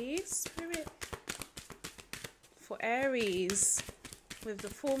card, please, Spirit? For Aries, with the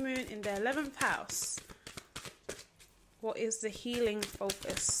full moon in their 11th house, what is the healing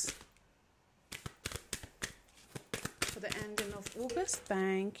focus for the ending of August?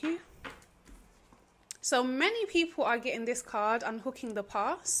 Thank you. So many people are getting this card, unhooking the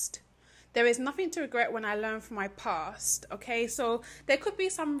past. There is nothing to regret when I learn from my past, okay? So there could be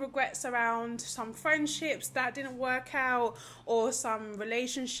some regrets around some friendships that didn't work out, or some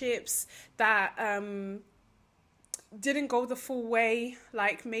relationships that didn't go the full way.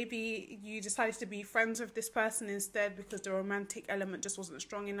 Like maybe you decided to be friends with this person instead because the romantic element just wasn't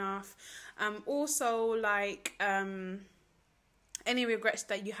strong enough. Also, like any regrets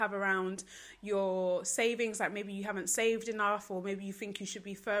that you have around your savings, like maybe you haven't saved enough, or maybe you think you should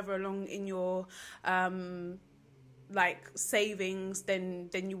be further along in your like savings than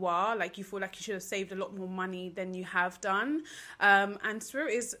you are. Like you feel like you should have saved a lot more money than you have done. And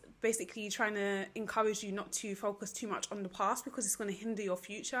Spirit is basically trying to encourage you not to focus too much on the past, because it's going to hinder your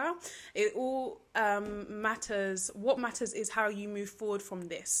future. It all matters. What matters is how you move forward from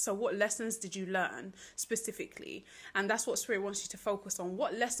this. So what lessons did you learn specifically? And that's what Spirit wants you to focus on.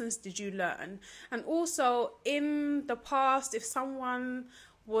 What lessons did you learn? And also, in the past, if someone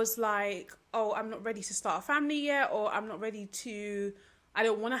was like, oh, I'm not ready to start a family yet, or I'm not ready to, I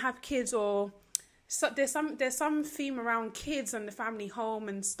don't want to have kids, or so there's some theme around kids and the family home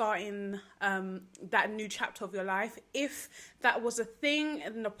and starting that new chapter of your life. If that was a thing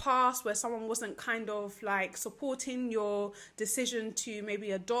in the past where someone wasn't kind of like supporting your decision to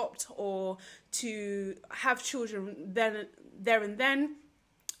maybe adopt or to have children there and then,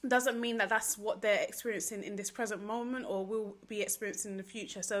 doesn't mean that that's what they're experiencing in this present moment or will be experiencing in the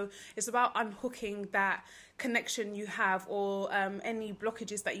future. So it's about unhooking that connection you have, or any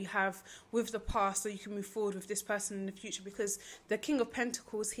blockages that you have with the past, so you can move forward with this person in the future, because the King of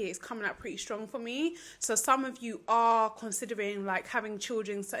Pentacles here is coming out pretty strong for me. So some of you are considering like having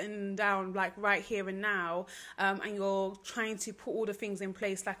children, sitting down like right here and now, and you're trying to put all the things in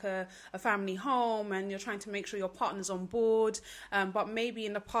place, like a family home, and you're trying to make sure your partner's on board, but maybe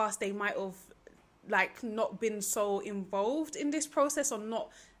in the past they might have like not been so involved in this process, or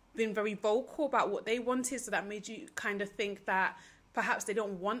not been very vocal about what they wanted, so that made you kind of think that perhaps they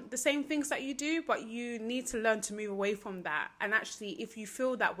don't want the same things that you do, but you need to learn to move away from that. And actually, if you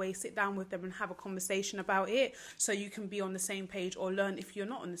feel that way, sit down with them and have a conversation about it so you can be on the same page, or learn if you're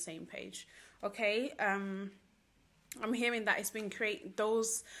not on the same page. Okay? I'm hearing that it's been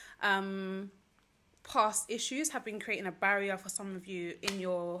those past issues have been creating a barrier for some of you in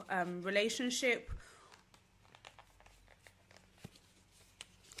your relationship.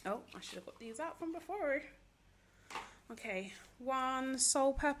 Oh, I should have got these out from before. Okay, one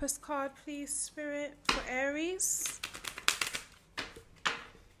soul purpose card, please, Spirit, for Aries.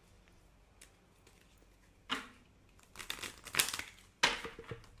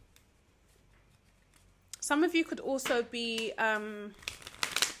 Some of you could also be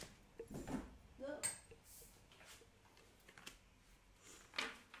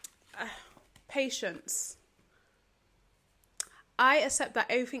patience. I accept that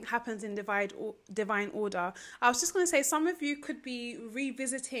everything happens in divine order. I was just going to say, some of you could be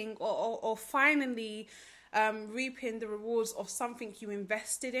revisiting or finally reaping the rewards of something you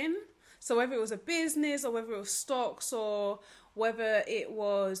invested in. So whether it was a business, or whether it was stocks, or whether it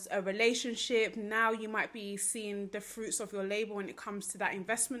was a relationship, now you might be seeing the fruits of your labor when it comes to that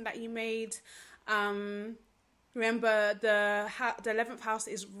investment that you made. Remember, the 11th house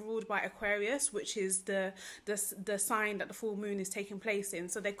is ruled by Aquarius, which is the sign that the full moon is taking place in.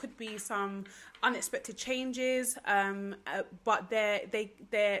 So there could be some unexpected changes, but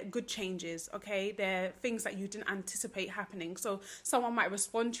they're good changes. Okay, they're things that you didn't anticipate happening. So someone might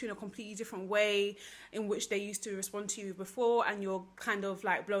respond to you in a completely different way in which they used to respond to you before, and you're kind of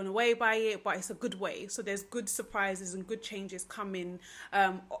like blown away by it, but it's a good way. So there's good surprises and good changes coming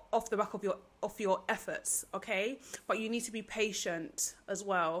off the back of your efforts. Okay, but you need to be patient as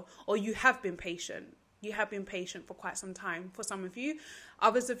well, or you have been patient. You have been patient for quite some time for some of you.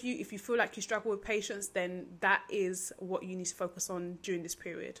 Others of you, if you feel like you struggle with patience, then that is what you need to focus on during this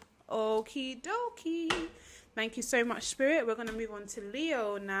period. Okie dokie. Thank you so much, Spirit. We're going to move on to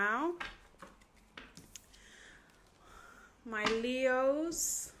Leo now. My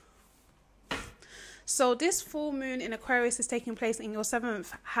Leos. So this full moon in Aquarius is taking place in your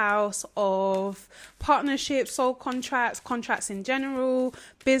 7th house of partnerships, soul contracts, contracts in general,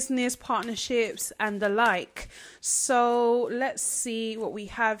 business partnerships, and the like. So let's see what we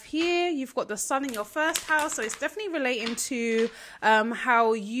have here. You've got the sun in your 1st house, so it's definitely relating to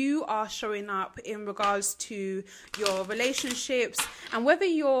how you are showing up in regards to your relationships, and whether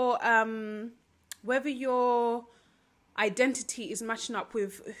your identity is matching up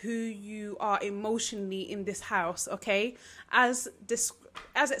with who you are emotionally in this house. Okay, as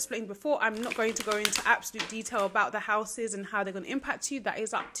explained before, I'm not going to go into absolute detail about the houses and how they're going to impact you. That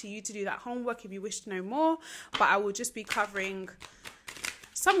is up to you to do that homework if you wish to know more, but I will just be covering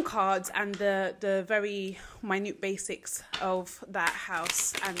some cards and the very minute basics of that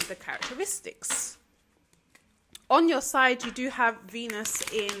house and the characteristics. On your side, you do have Venus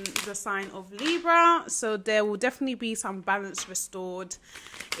in the sign of Libra, so there will definitely be some balance restored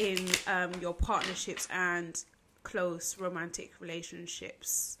in your partnerships and close romantic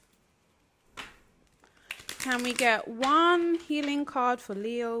relationships. Can we get one healing card for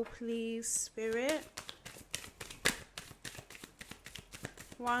Leo, please, Spirit?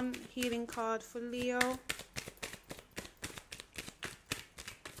 One healing card for Leo.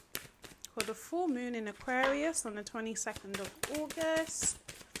 For the full moon in Aquarius on the 22nd of August.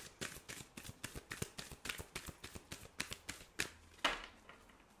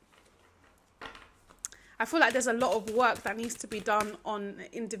 I feel like there's a lot of work that needs to be done on an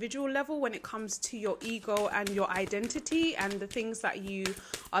individual level when it comes to your ego and your identity and the things that you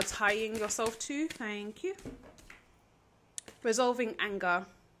are tying yourself to. Thank you. Resolving anger,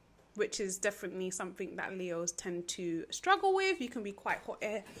 which is definitely something that Leos tend to struggle with. You can be quite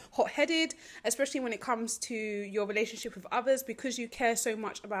hot-headed, especially when it comes to your relationship with others, because you care so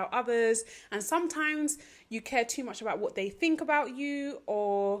much about others, and sometimes you care too much about what they think about you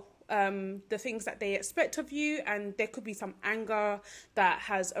or the things that they expect of you, and there could be some anger that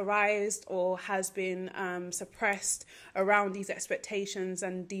has arisen or has been suppressed around these expectations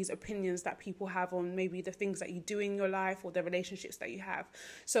and these opinions that people have on maybe the things that you do in your life or the relationships that you have.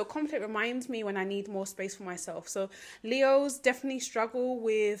 So conflict reminds me when I need more space for myself. So Leos definitely struggle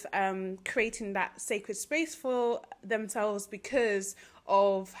with creating that sacred space for themselves because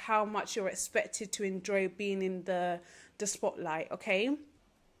of how much you're expected to enjoy being in the spotlight, okay?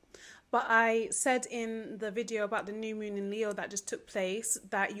 But I said in the video about the new moon in Leo that just took place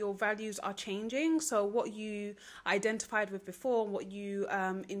that your values are changing. So what you identified with before, what you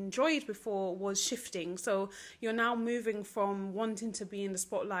enjoyed before was shifting. So you're now moving from wanting to be in the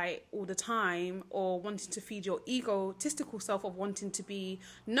spotlight all the time or wanting to feed your egotistical self of wanting to be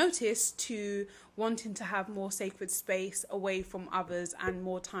noticed to wanting to have more sacred space away from others and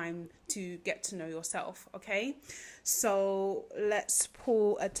more time to get to know yourself. Okay, so let's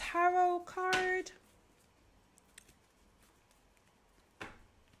pull a tarot card.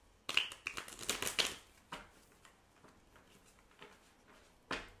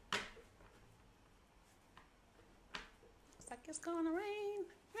 Looks like it's gonna rain.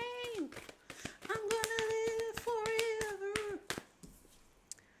 I'm gonna live forever.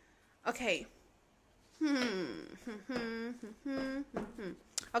 Okay.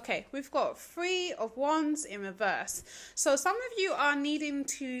 Okay, we've got 3 of Wands in reverse. So some of you are needing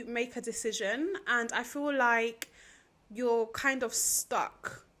to make a decision, and I feel like you're kind of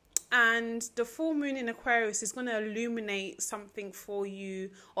stuck. And the full moon in Aquarius is going to illuminate something for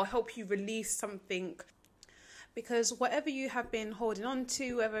you or help you release something. Because whatever you have been holding on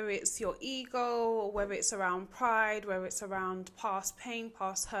to, whether it's your ego, whether it's around pride, whether it's around past pain,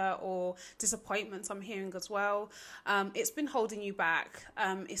 past hurt, or disappointments, I'm hearing as well, it's been holding you back.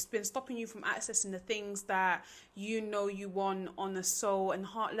 It's been stopping you from accessing the things that you know you want on a soul and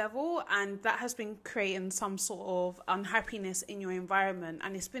heart level, and that has been creating some sort of unhappiness in your environment,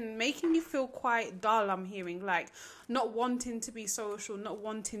 and it's been making you feel quite dull. I'm hearing like not wanting to be social, not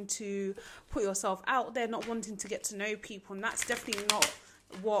wanting to put yourself out there, not wanting to get to know people, and that's definitely not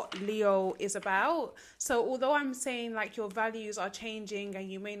what Leo is about. So although I'm saying like your values are changing and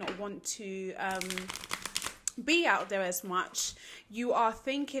you may not want to be out there as much, you are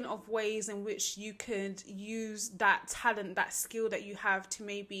thinking of ways in which you could use that talent, that skill that you have to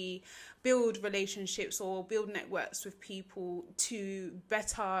maybe build relationships or build networks with people to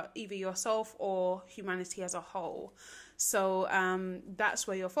better either yourself or humanity as a whole. So that's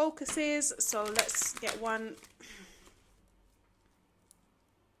where your focus is. So let's get one.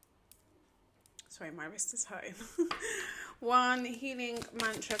 Sorry, my wrist is hurting. One healing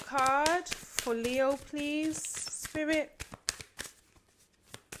mantra card for Leo, please, Spirit.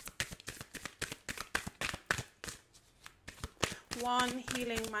 One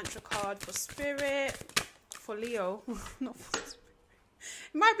healing mantra card for Spirit, for Leo, not for Spirit.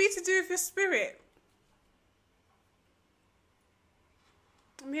 It might be to do with your spirit.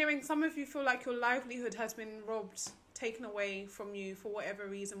 I'm hearing some of you feel like your livelihood has been robbed, taken away from you for whatever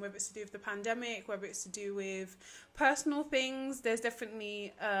reason, whether it's to do with the pandemic, whether it's to do with personal things. There's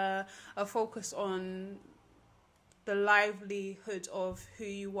definitely a focus on the livelihood of who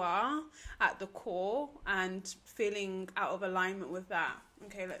you are at the core and feeling out of alignment with that.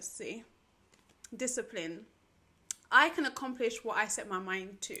 Okay, let's see. Discipline. I can accomplish what I set my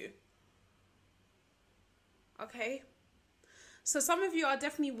mind to. Okay. So some of you are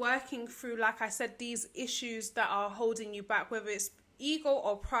definitely working through, like I said, these issues that are holding you back, whether it's ego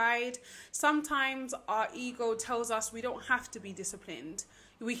or pride. Sometimes our ego tells us we don't have to be disciplined.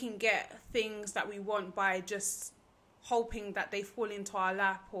 We can get things that we want by just hoping that they fall into our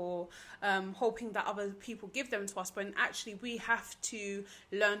lap or hoping that other people give them to us. But actually, we have to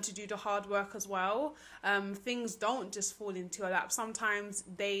learn to do the hard work as well. Things don't just fall into your lap. Sometimes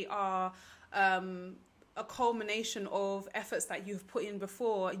they are a culmination of efforts that you've put in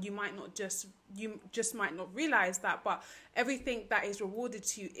before. You just might not realize that, but everything that is rewarded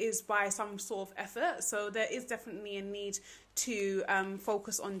to you is by some sort of effort. So there is definitely a need to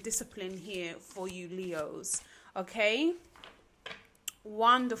focus on discipline here for you Leos. Okay,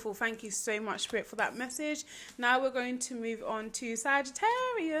 wonderful. Thank you so much, Spirit, for that message. Now we're going to move on to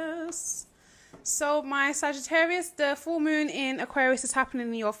Sagittarius. So my Sagittarius, the full moon in Aquarius is happening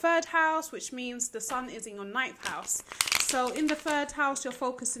in your 3rd house, which means the sun is in your 9th house. So in the 3rd house, you're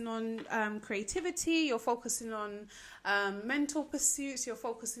focusing on creativity, you're focusing on mental pursuits, you're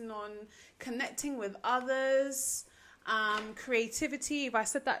focusing on connecting with others, creativity. If I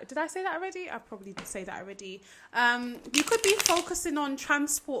said that, did I say that already? I probably did say that already. You could be focusing on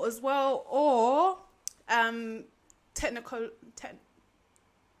transport as well, or technical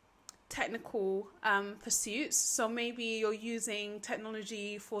pursuits. So maybe you're using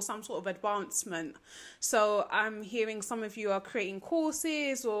technology for some sort of advancement. So I'm hearing some of you are creating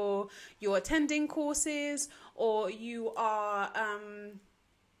courses, or you're attending courses, or you are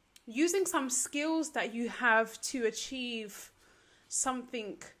using some skills that you have to achieve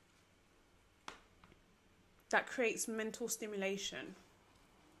something that creates mental stimulation.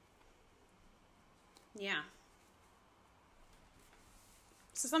 Yeah.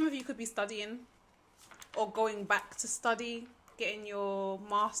 So some of you could be studying or going back to study, getting your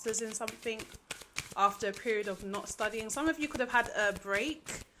master's in something after a period of not studying. Some of you could have had a break,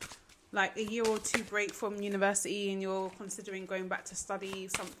 like a year or two break from university, and you're considering going back to study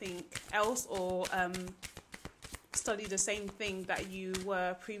something else, or study the same thing that you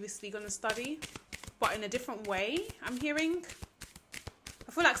were previously going to study, but in a different way, I'm hearing.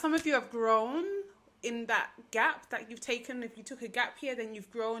 I feel like some of you have grown in that gap that you've taken. If you took a gap here, then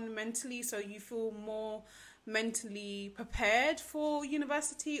you've grown mentally, so you feel more mentally prepared for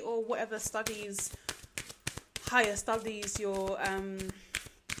university or whatever studies, higher studies you're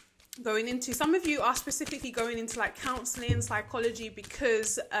going into. Some of you are specifically going into like counseling, psychology,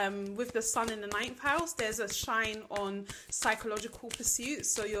 because with the sun in the 9th house, there's a shine on psychological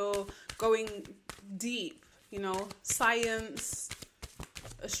pursuits. So you're going deep, you know, science,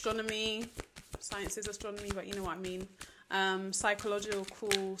 astronomy. Science is astronomy, but you know what I mean.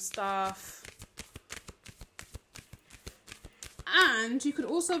 Psychological stuff. And you could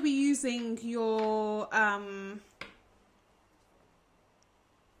also be using your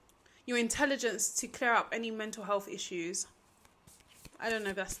intelligence to clear up any mental health issues. I don't know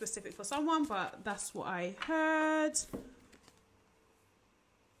if that's specific for someone, but that's what I heard.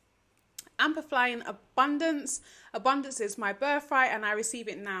 Amplifying abundance. Abundance is my birthright and I receive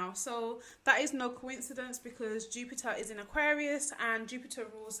it now. So that is no coincidence, because Jupiter is in Aquarius and Jupiter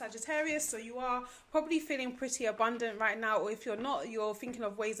rules Sagittarius. So you are probably feeling pretty abundant right now, or if you're not, you're thinking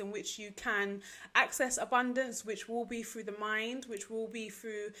of ways in which you can access abundance, which will be through the mind, which will be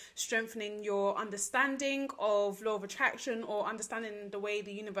through strengthening your understanding of law of attraction, or understanding the way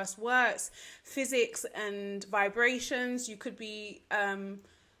the universe works, physics and vibrations. You could be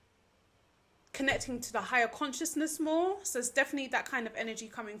connecting to the higher consciousness more. So it's definitely that kind of energy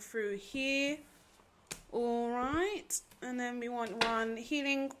coming through here. All right. And then we want one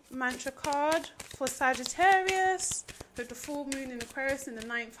healing mantra card for Sagittarius with the full moon in Aquarius in the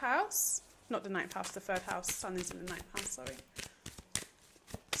 9th house. Not the 9th house, the 3rd house. Sun is in the 9th house, sorry.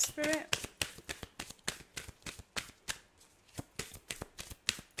 Spirit.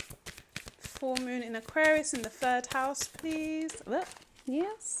 Full moon in Aquarius in the 3rd house, please. Look.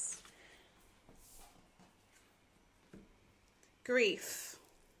 Yes. Grief.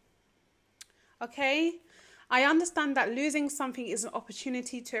 Okay, I understand that losing something is an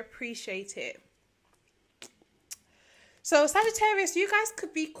opportunity to appreciate it. So Sagittarius, you guys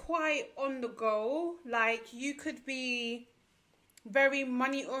could be quite on the go. Like, you could be very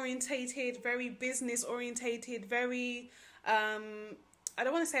money orientated, very business orientated, very I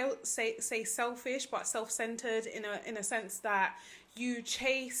don't want to say selfish, but self-centered in a sense that you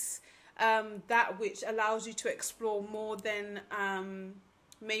chase that which allows you to explore more than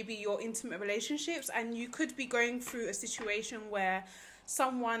maybe your intimate relationships. And you could be going through a situation where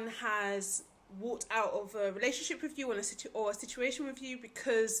someone has walked out of a relationship with you, or a situation with you,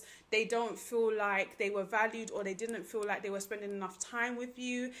 because they don't feel like they were valued, or they didn't feel like they were spending enough time with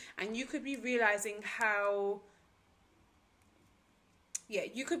you. And you could be realizing how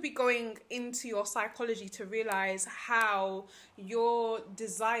you could be going into your psychology to realize how your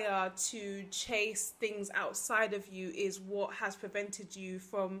desire to chase things outside of you is what has prevented you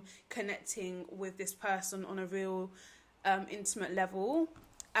from connecting with this person on a real intimate level.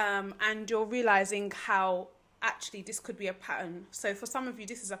 And you're realizing how actually this could be a pattern. So for some of you,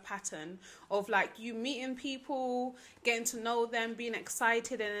 this is a pattern of like you meeting people, getting to know them, being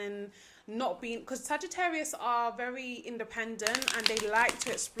excited, and then not being, because Sagittarius are very independent and they like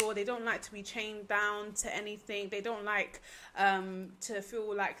to explore. They don't like to be chained down to anything. They don't like to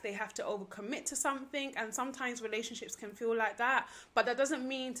feel like they have to overcommit to something, and sometimes relationships can feel like that. But that doesn't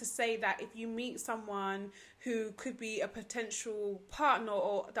mean to say that if you meet someone who could be a potential partner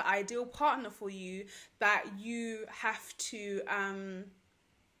or the ideal partner for you, that you have to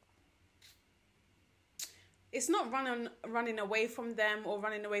it's not running away from them or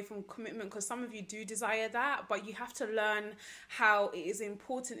running away from commitment, because some of you do desire that, but you have to learn how it is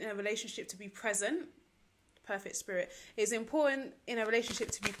important in a relationship to be present. Perfect Spirit. It's important in a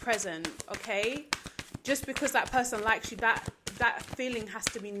relationship to be present, okay? Just because that person likes you, that feeling has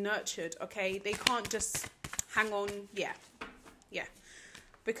to be nurtured, okay? They can't just hang on, yeah.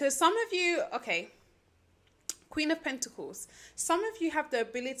 Because some of you, okay, Queen of Pentacles. Some of you have the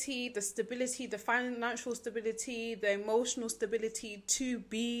ability, the stability, the financial stability, the emotional stability to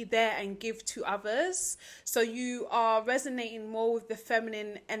be there and give to others. So you are resonating more with the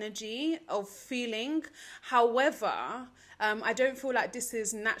feminine energy of feeling. However, I don't feel like this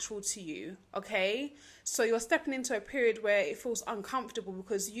is natural to you, okay? So you're stepping into a period where it feels uncomfortable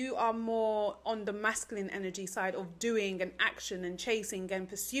because you are more on the masculine energy side of doing and action and chasing and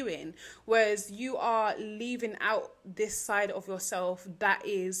pursuing, whereas you are leaving out this side of yourself that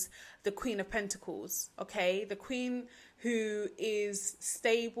is the Queen of Pentacles, okay? The Queen who is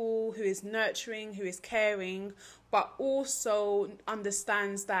stable, who is nurturing, who is caring, but also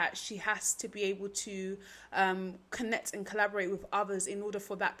understands that she has to be able to connect and collaborate with others in order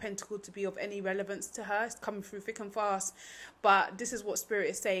for that pentacle to be of any relevance to her. It's coming through thick and fast. But this is what Spirit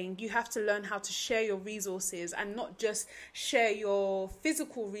is saying. You have to learn how to share your resources, and not just share your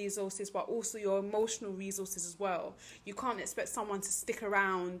physical resources, but also your emotional resources as well. You can't expect someone to stick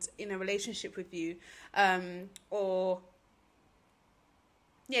around in a relationship with you,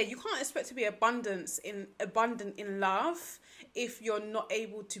 you can't expect to be abundant in love if you're not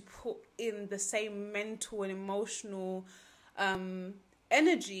able to put in the same mental and emotional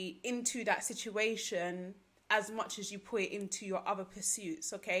energy into that situation as much as you put it into your other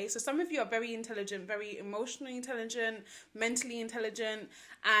pursuits, okay? So some of you are very intelligent, very emotionally intelligent, mentally intelligent,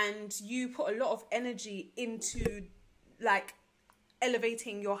 and you put a lot of energy into like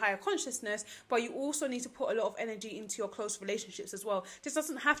elevating your higher consciousness, but you also need to put a lot of energy into your close relationships as well. This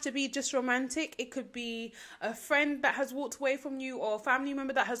doesn't have to be just romantic. It could be a friend that has walked away from you, or a family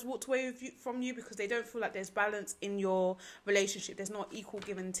member that has walked away from you because they don't feel like there's balance in your relationship. There's not equal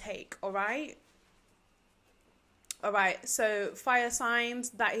give and take, all right? All right, so fire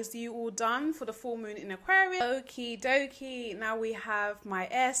signs, that is you all done for the full moon in Aquarius. Okie dokie. Now we have my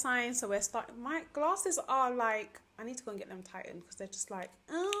air signs. So we're starting. My glasses are like, I need to go and get them tightened because they're just like,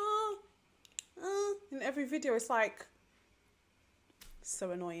 in every video it's like so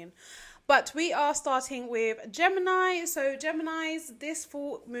annoying. But we are starting with Gemini. So Geminis, this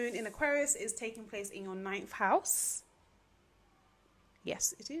full moon in Aquarius is taking place in your 9th house.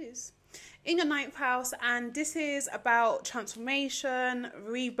 Yes, it is. In your 9th house, and this is about transformation,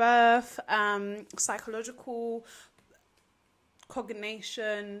 rebirth, psychological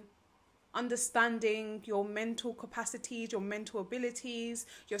cognition, understanding your mental capacities, your mental abilities,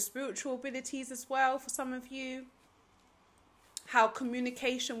 your spiritual abilities as well for some of you. How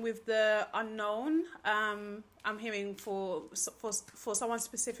communication with the unknown, I'm hearing for someone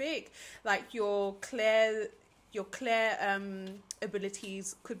specific, like your clear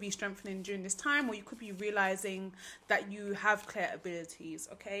abilities could be strengthening during this time, or you could be realizing that you have clear abilities,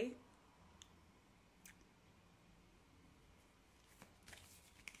 okay?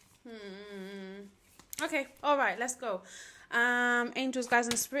 Okay, all right, let's go. Angels, guides,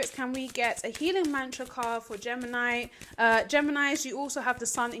 and spirits, can we get a healing mantra card for Gemini? Geminis, you also have the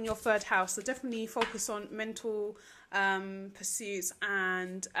sun in your 3rd house, so definitely focus on mental pursuits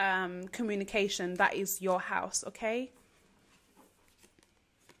and communication. That is your house, okay?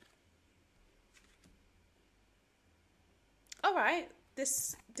 All right,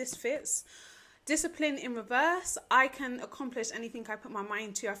 this fits. Discipline in reverse. I can accomplish anything I put my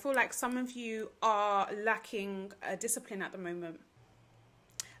mind to. I feel like some of you are lacking discipline at the moment.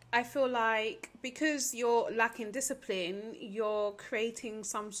 I feel like because you're lacking discipline, you're creating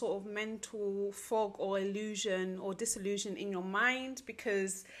some sort of mental fog or illusion or disillusion in your mind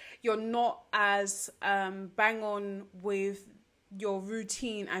because you're not as bang on with your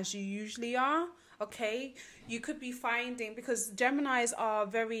routine as you usually are. Okay, you could be finding, because Geminis are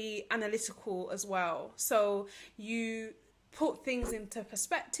very analytical as well, so you put things into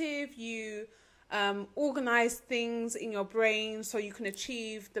perspective, you organize things in your brain so you can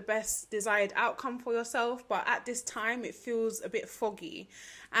achieve the best desired outcome for yourself. But at this time it feels a bit foggy,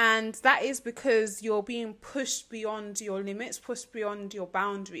 and that is because you're being pushed beyond your limits, pushed beyond your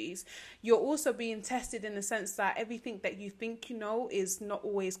boundaries. You're also being tested in the sense that everything that you think you know is not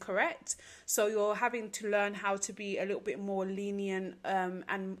always correct, so you're having to learn how to be a little bit more lenient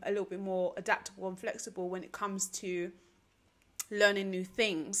and a little bit more adaptable and flexible when it comes to learning new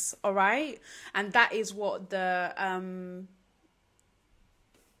things, all right? And that is what the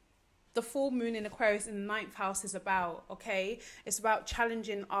full moon in Aquarius in the 9th house is about, okay? It's about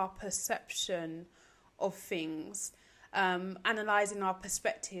challenging our perception of things, analysing our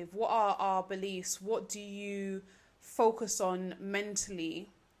perspective. What are our beliefs? What do you focus on mentally,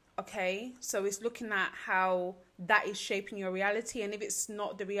 okay? So it's looking at how that is shaping your reality, and if it's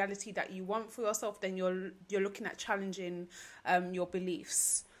not the reality that you want for yourself, then you're looking at challenging your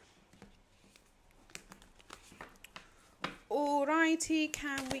beliefs. Alrighty,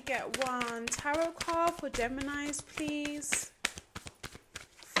 can we get one tarot card for Geminis, please?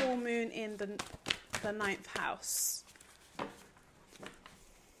 Full moon in the 9th house.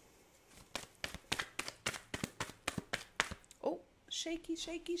 shaky.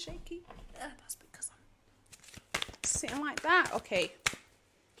 That's because I'm sitting like that. Okay.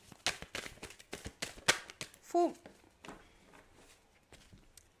 Full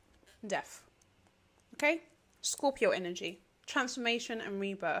death. Okay? Scorpio energy. Transformation and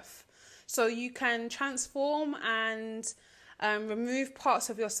rebirth. So you can transform and remove parts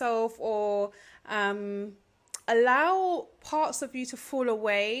of yourself, or allow parts of you to fall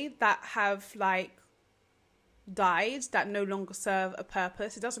away that have like died, that no longer serve a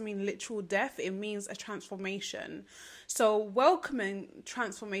purpose. It doesn't mean literal death, it means a transformation. So welcoming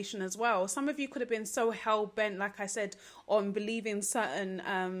transformation as well. Some of you could have been so hell-bent, like I said, on believing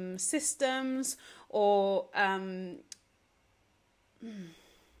certain systems, or I'm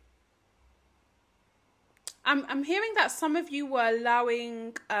hearing that some of you were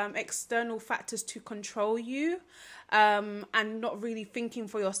allowing external factors to control you, and not really thinking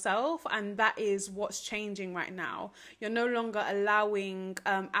for yourself, and that is what's changing right now. You're no longer allowing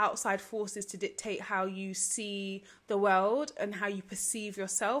outside forces to dictate how you see the world and how you perceive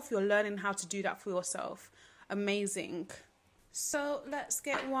yourself. You're learning how to do that for yourself. Amazing. So let's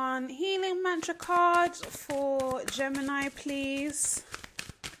get one healing mantra card for Gemini, please.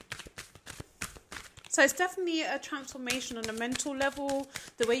 So it's definitely a transformation on a mental level,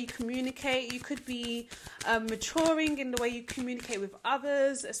 the way you communicate. You could be maturing in the way you communicate with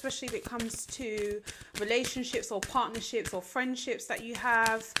others, especially if it comes to relationships or partnerships or friendships that you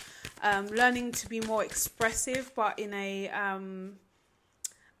have. Learning to be more expressive, but in a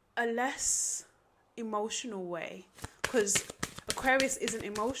less emotional way. Because Aquarius isn't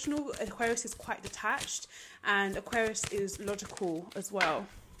emotional. Aquarius is quite detached, and Aquarius is logical as well.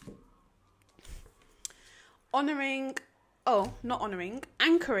 Anchoring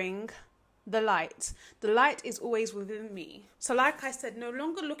the light. The light is always within me. So like I said, no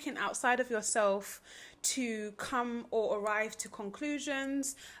longer looking outside of yourself to come or arrive to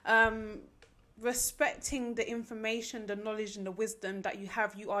conclusions, respecting the information, the knowledge and the wisdom that you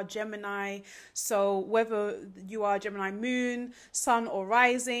have. You are Gemini, so whether you are Gemini moon, sun or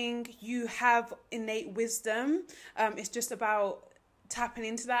rising, you have innate wisdom. It's just about tapping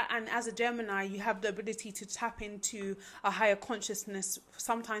into that. And as a Gemini, you have the ability to tap into a higher consciousness,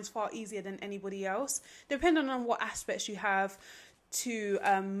 sometimes far easier than anybody else, depending on what aspects you have to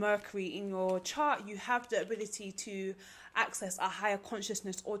Mercury in your chart. You have the ability to access a higher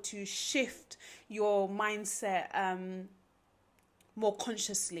consciousness, or to shift your mindset more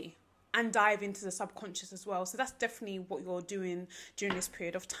consciously, and dive into the subconscious as well. So that's definitely what you're doing during this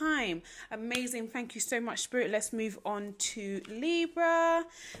period of time. Amazing. Thank you so much, Spirit. Let's move on to Libra.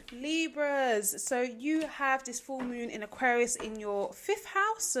 Libras. So you have this full moon in Aquarius in your 5th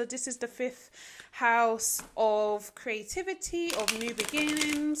house. So this is the 5th house of creativity, of new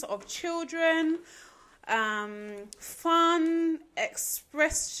beginnings, of children, fun,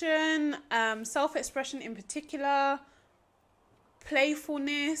 expression, self-expression in particular,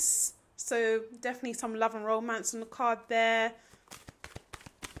 playfulness. So definitely some love and romance on the card there.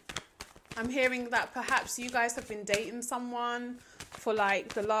 I'm hearing that perhaps you guys have been dating someone for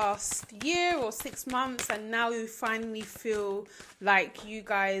like the last year or 6 months, and now you finally feel like you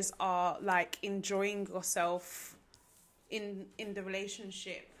guys are like enjoying yourself in the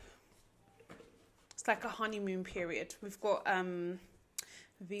relationship. It's like a honeymoon period. We've got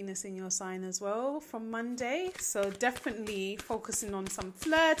Venus in your sign as well from Monday, so definitely focusing on some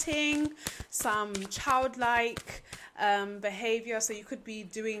flirting, some childlike behavior. So you could be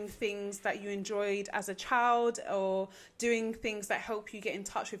doing things that you enjoyed as a child, or doing things that help you get in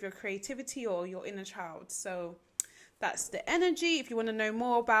touch with your creativity or your inner child. So that's the energy. If you want to know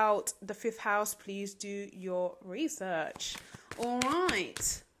more about the 5th house, please do your research. All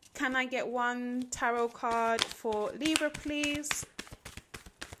right, can I get one tarot card for Libra, please?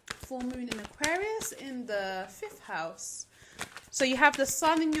 Full moon in Aquarius in the 5th house. So you have the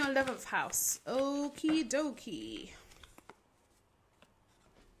sun in your 11th house. Okie dokie.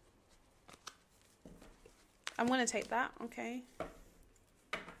 I'm going to take that. Okay.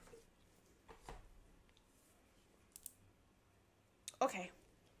 Okay.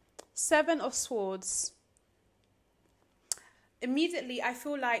 7 of Swords. Immediately, I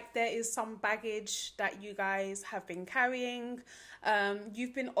feel like there is some baggage that you guys have been carrying.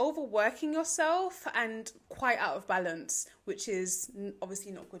 You've been overworking yourself and quite out of balance, which is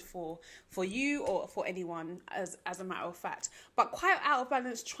obviously not good for you or for anyone, as a matter of fact. But quite out of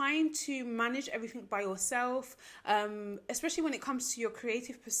balance, trying to manage everything by yourself, especially when it comes to your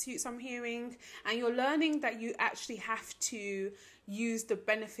creative pursuits, I'm hearing. And you're learning that you actually have to use the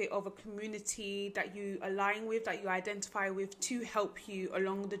benefit of a community that you align with, that you identify with, to help you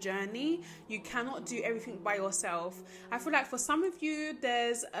along the journey. You cannot do everything by yourself. I feel like for some of you,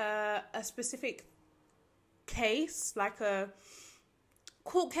 there's a specific case, like a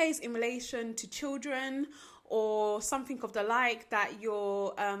court case in relation to children or something of the like that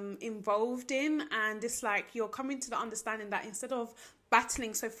you're involved in, and it's like you're coming to the understanding that instead of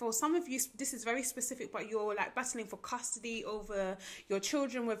battling, so for some of you this is very specific, but you're like battling for custody over your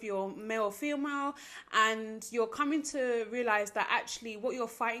children, whether you're male or female, and you're coming to realize that actually what you're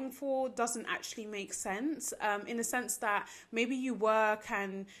fighting for doesn't actually make sense, in the sense that maybe you work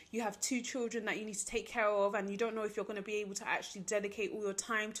and you have 2 children that you need to take care of, and you don't know if you're going to be able to actually dedicate all your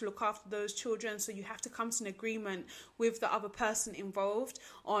time to look after those children, so you have to come to an agreement with the other person involved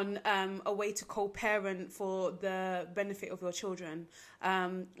on a way to co-parent for the benefit of your children.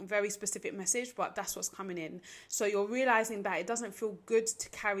 Very specific message, but that's what's coming in. So you're realizing that it doesn't feel good to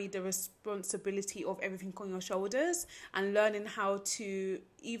carry the responsibility of everything on your shoulders, and learning how to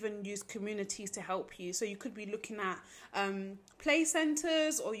even use communities to help you. So you could be looking at play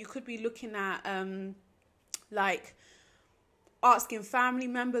centers, or you could be looking at like asking family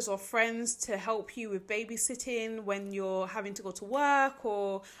members or friends to help you with babysitting when you're having to go to work,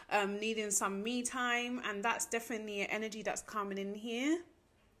 or needing some me time. And that's definitely an energy that's coming in here,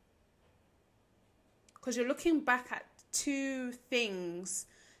 because you're looking back at 2 things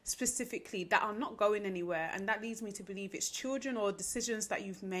specifically that are not going anywhere, and that leads me to believe it's children or decisions that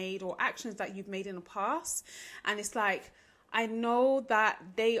you've made or actions that you've made in the past. And it's like, I know that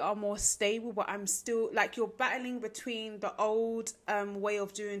they are more stable, but I'm still like, you're battling between the old way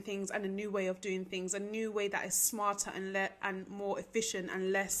of doing things and a new way of doing things, a new way that is smarter and more efficient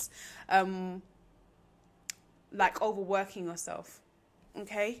and less like overworking yourself.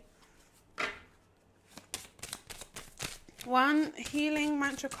 Okay. 1 healing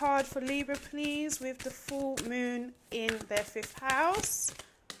mantra card for Libra, please, with the full moon in their 5th house.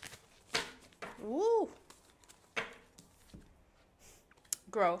 Ooh.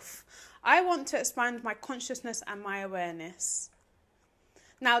 Growth. I want to expand my consciousness and my awareness.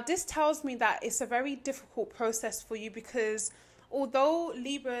 Now, this tells me that it's a very difficult process for you, because although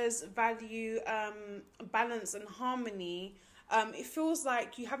Libras value balance and harmony, it feels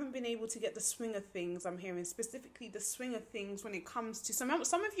like you haven't been able to get the swing of things. I'm hearing specifically the swing of things when it comes to some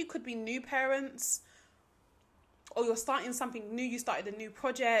of you could be new parents, or you're starting something new. You started a new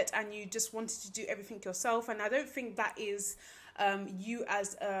project and you just wanted to do everything yourself. And I don't think that is you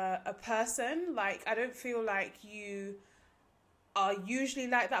as a person. Like, I don't feel like you are usually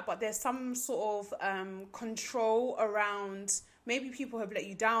like that, but there's some sort of control around. Maybe people have let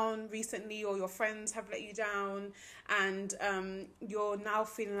you down recently, or your friends have let you down, and you're now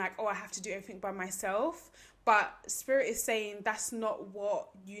feeling like, oh, I have to do everything by myself. But Spirit is saying that's not what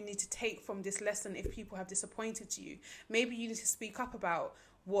you need to take from this lesson. If people have disappointed you, maybe you need to speak up about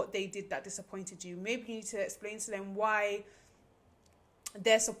what they did that disappointed you. Maybe you need to explain to them why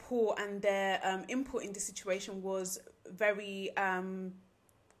their support and their input in the situation was very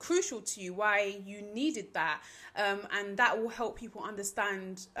crucial to you, why you needed that, and that will help people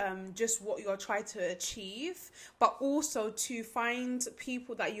understand just what you're trying to achieve, but also to find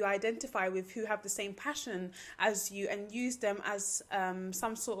people that you identify with who have the same passion as you, and use them as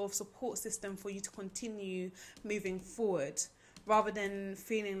some sort of support system for you to continue moving forward, rather than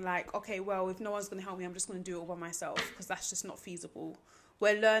feeling like, okay, well, if no one's going to help me, I'm just going to do it all by myself, because that's just not feasible.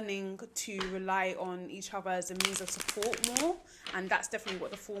 We're learning to rely on each other as a means of support more, and that's definitely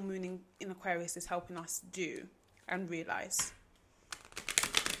what the full moon in Aquarius is helping us do and realize.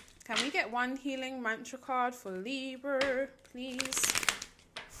 Can we get 1 healing mantra card for Libra, please?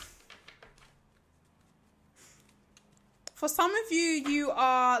 For some of you, you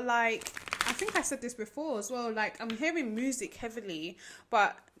are like, I think I said this before as well, like, I'm hearing music heavily,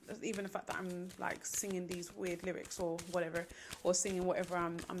 but even the fact that I'm like singing these weird lyrics or whatever, or singing whatever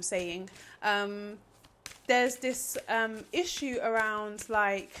I'm saying, there's this issue around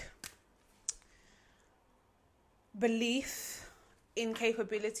like belief in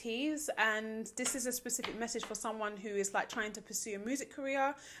capabilities, and this is a specific message for someone who is like trying to pursue a music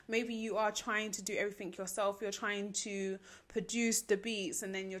career. Maybe you are trying to do everything yourself. You're trying to produce the beats,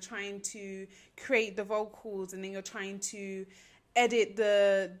 and then you're trying to create the vocals, and then you're trying to edit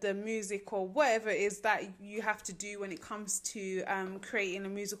the music or whatever it is that you have to do when it comes to creating a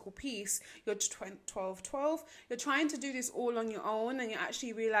musical piece. You're 12. You're trying to do this all on your own, and you're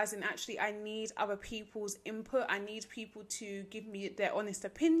actually realizing, actually, I need other people's input. I need people to give me their honest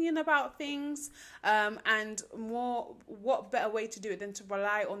opinion about things, and more, what better way to do it than to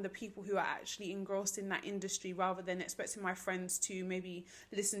rely on the people who are actually engrossed in that industry, rather than expecting my friends to maybe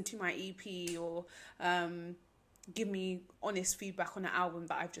listen to my EP or give me honest feedback on the album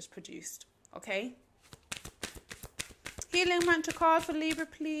that I've just produced. Okay? Healing mantra card for Libra,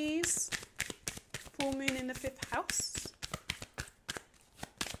 please. Full moon in the 5th house.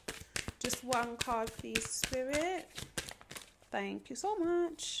 Just one card, please, Spirit. Thank you so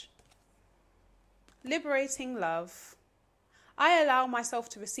much. Liberating love. I allow myself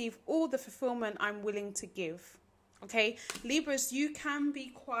to receive all the fulfillment I'm willing to give. Okay? Libras, you can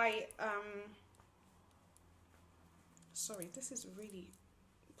be quite... Sorry, this is really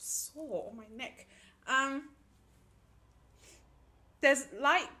sore on my neck. There's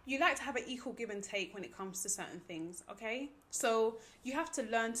you like to have an equal give and take when it comes to certain things, okay? So you have to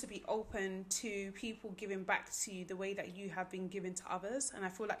learn to be open to people giving back to you the way that you have been given to others. And I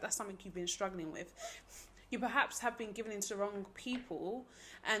feel like that's something you've been struggling with. You perhaps have been given into the wrong people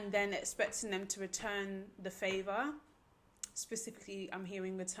and then expecting them to return the favor. Specifically, I'm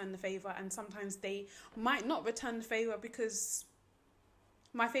hearing return the favor, and sometimes they might not return the favor, because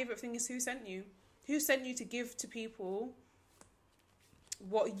my favorite thing is who sent you to give to people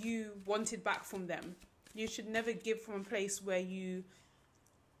what you wanted back from them. You should never give from a place where you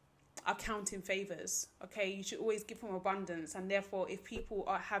are counting favors. Okay, you should always give from abundance, and therefore if people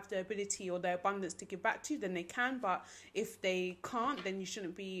have the ability or the abundance to give back to you, then they can. But if they can't, then you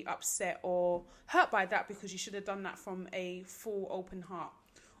shouldn't be upset or hurt by that, because you should have done that from a full open heart.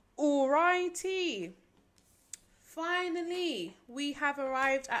 Alrighty, finally we have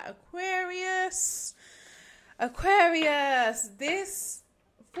arrived at Aquarius. This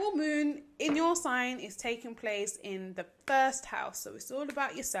full moon in your sign is taking place in the 1st house, so it's all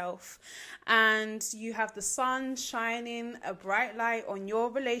about yourself, and you have the sun shining a bright light on your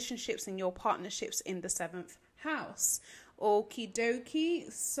relationships and your partnerships in the 7th house. Okie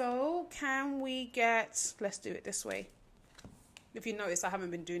dokie. So can we get, let's do it this way. If you notice, I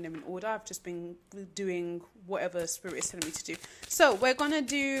haven't been doing them in order. I've just been doing whatever Spirit is telling me to do. So we're gonna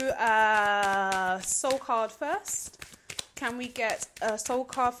do a soul card first. Can we get a soul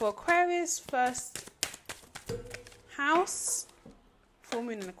card for Aquarius, 1st house, full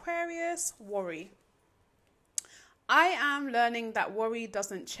moon in Aquarius? Worry. I am learning that worry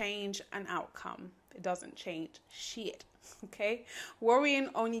doesn't change an outcome. It doesn't change shit, okay? Worrying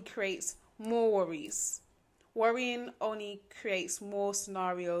only creates more worries. Worrying only creates more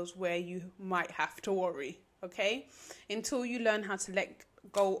scenarios where you might have to worry, okay? Until you learn how to let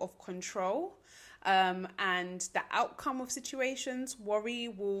go of control, and the outcome of situations, worry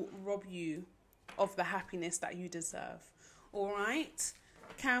will rob you of the happiness that you deserve. All right,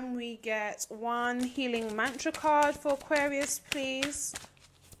 can we get one healing mantra card for Aquarius, please?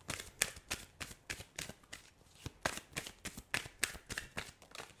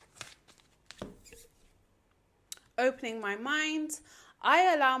 Opening my mind,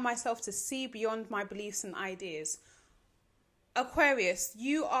 I allow myself to see beyond my beliefs and ideas. Aquarius,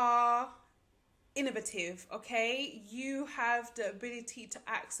 you are innovative, okay? You have the ability to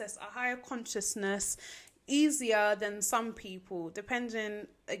access a higher consciousness easier than some people, depending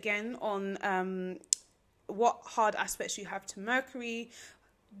again on what hard aspects you have to Mercury.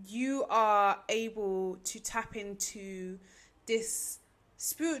 You are able to tap into this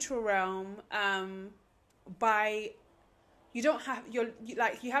spiritual realm by you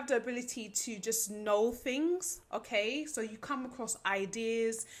have the ability to just know things, okay? So you come across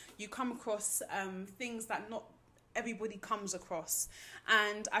ideas, you come across things that not everybody comes across.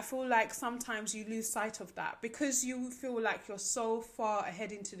 And I feel like sometimes you lose sight of that because you feel like you're so far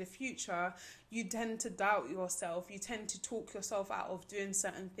ahead into the future. You tend to doubt yourself. You tend to talk yourself out of doing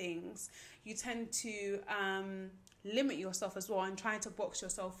certain things. You tend to limit yourself as well and trying to box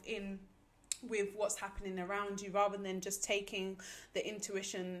yourself in with what's happening around you, rather than just taking the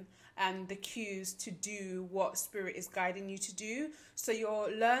intuition and the cues to do what spirit is guiding you to do. So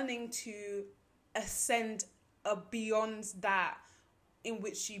you're learning to ascend beyond that in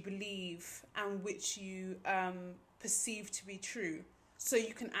which you believe and which you perceive to be true, so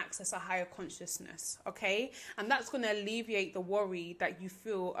you can access a higher consciousness, okay? And that's going to alleviate the worry that you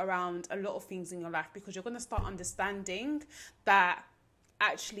feel around a lot of things in your life, because you're going to start understanding that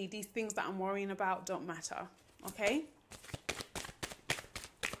actually these things that I'm worrying about don't matter, okay?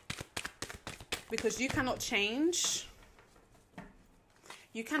 Because you cannot change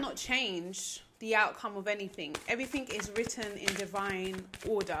You cannot change the outcome of anything. Everything is written in divine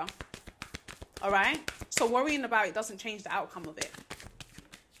order. All right? So worrying about it doesn't change the outcome of it.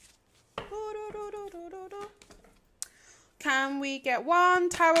 Can we get one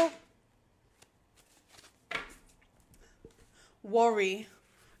tarot? Worry.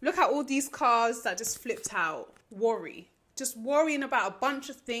 Look at all these cards that just flipped out. Worry. Just worrying about a bunch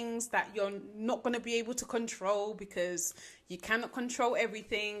of things that you're not going to be able to control because you cannot control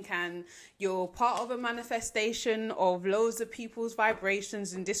everything, and you're part of a manifestation of loads of people's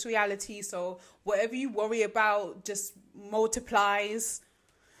vibrations in this reality. So whatever you worry about just multiplies.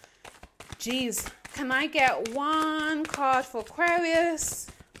 Jeez, can I get one card for Aquarius?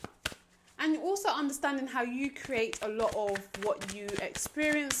 And also understanding how you create a lot of what you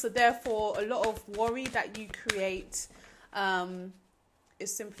experience. So therefore, a lot of worry that you create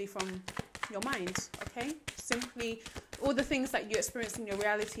is simply from your mind, okay? Simply, all the things that you experience in your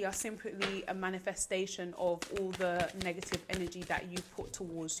reality are simply a manifestation of all the negative energy that you put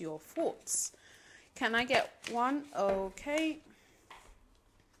towards your thoughts. Can I get one? Okay.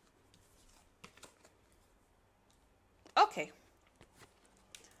 Okay.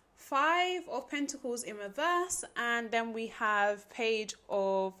 5 of Pentacles in reverse, and then we have Page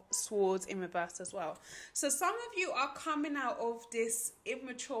of Swords in reverse as well. So some of you are coming out of this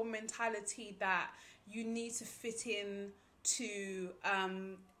immature mentality that you need to fit in to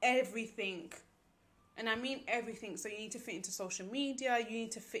everything. And I mean everything. So you need to fit into social media, you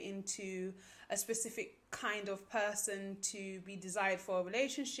need to fit into a specific kind of person to be desired for a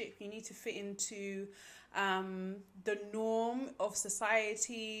relationship, you need to fit into the norm of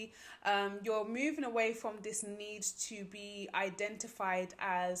society. You're moving away from this need to be identified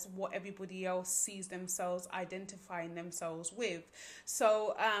as what everybody else sees themselves identifying themselves with.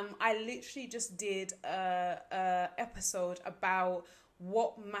 So I literally just did a episode about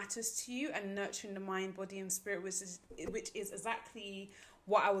what matters to you and nurturing the mind, body and spirit, which is exactly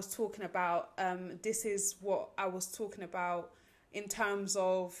what I was talking about. This is what I was talking about in terms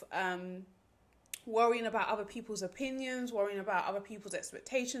of worrying about other people's opinions, worrying about other people's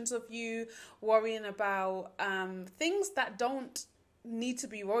expectations of you, worrying about things that don't need to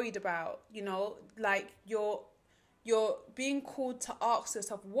be worried about, you know, like you're being called to ask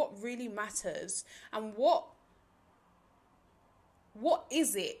yourself what really matters, and what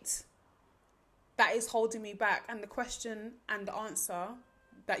is it that is holding me back, and the question and the answer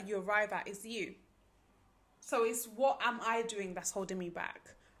that you arrive at is you. So it's what am I doing that's holding me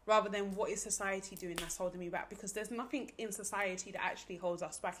back, rather than what is society doing that's holding me back, because there's nothing in society that actually holds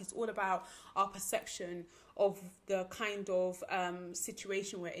us back. It's all about our perception of the kind of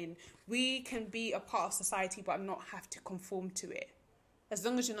situation we're in. We can be a part of society but not have to conform to it. As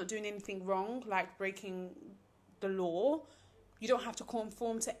long as you're not doing anything wrong, like breaking the law, you don't have to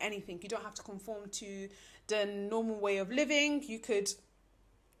conform to anything. You don't have to conform to the normal way of living. You could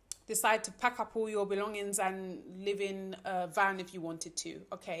decide to pack up all your belongings and live in a van if you wanted to,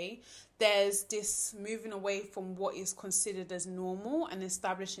 okay? There's this moving away from what is considered as normal and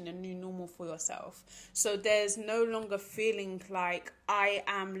establishing a new normal for yourself. So there's no longer feeling like I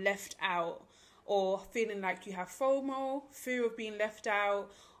am left out, or feeling like you have FOMO, fear of being left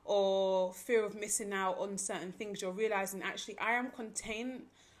out, or fear of missing out on certain things. You're realizing, actually, I am content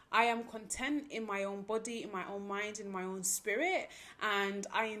in my own body, in my own mind, in my own spirit, and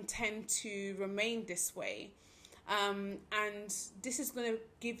I intend to remain this way. And this is going to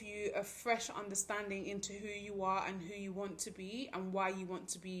give you a fresh understanding into who you are and who you want to be and why you want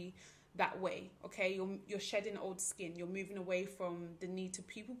to be that way, okay? You're shedding old skin. You're moving away from the need to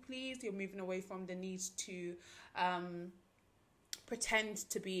people please. You're moving away from the need to pretend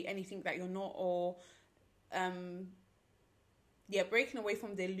to be anything that you're not, or breaking away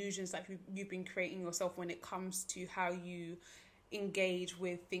from the illusions that you've been creating yourself when it comes to how you engage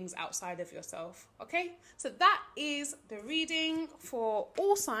with things outside of yourself. Okay, so that is the reading for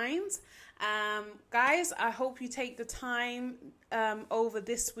all signs. Guys, I hope you take the time over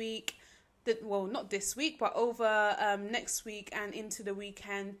this week, not this week, but over next week and into the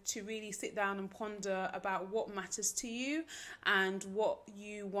weekend, to really sit down and ponder about what matters to you and what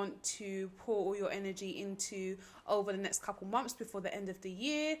you want to pour all your energy into over the next couple months before the end of the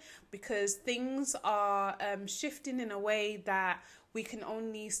year, because things are shifting in a way that we can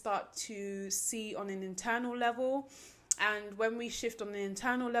only start to see on an internal level. And when we shift on an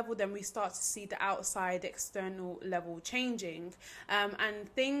internal level, then we start to see the outside external level changing. And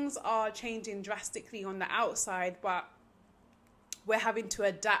things are changing drastically on the outside, but we're having to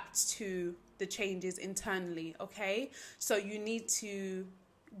adapt to the changes internally, okay? So you need to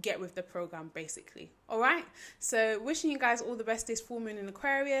get with the program, basically. All right, so wishing you guys all the best this full moon in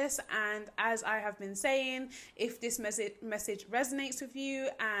Aquarius. And as I have been saying, if this message resonates with you,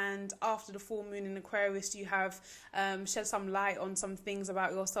 and after the full moon in Aquarius you have shed some light on some things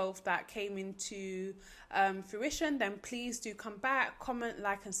about yourself that came into fruition, then please do come back, comment,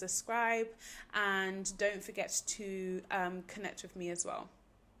 like and subscribe, and don't forget to connect with me as well.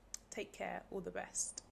 Take care, all the best.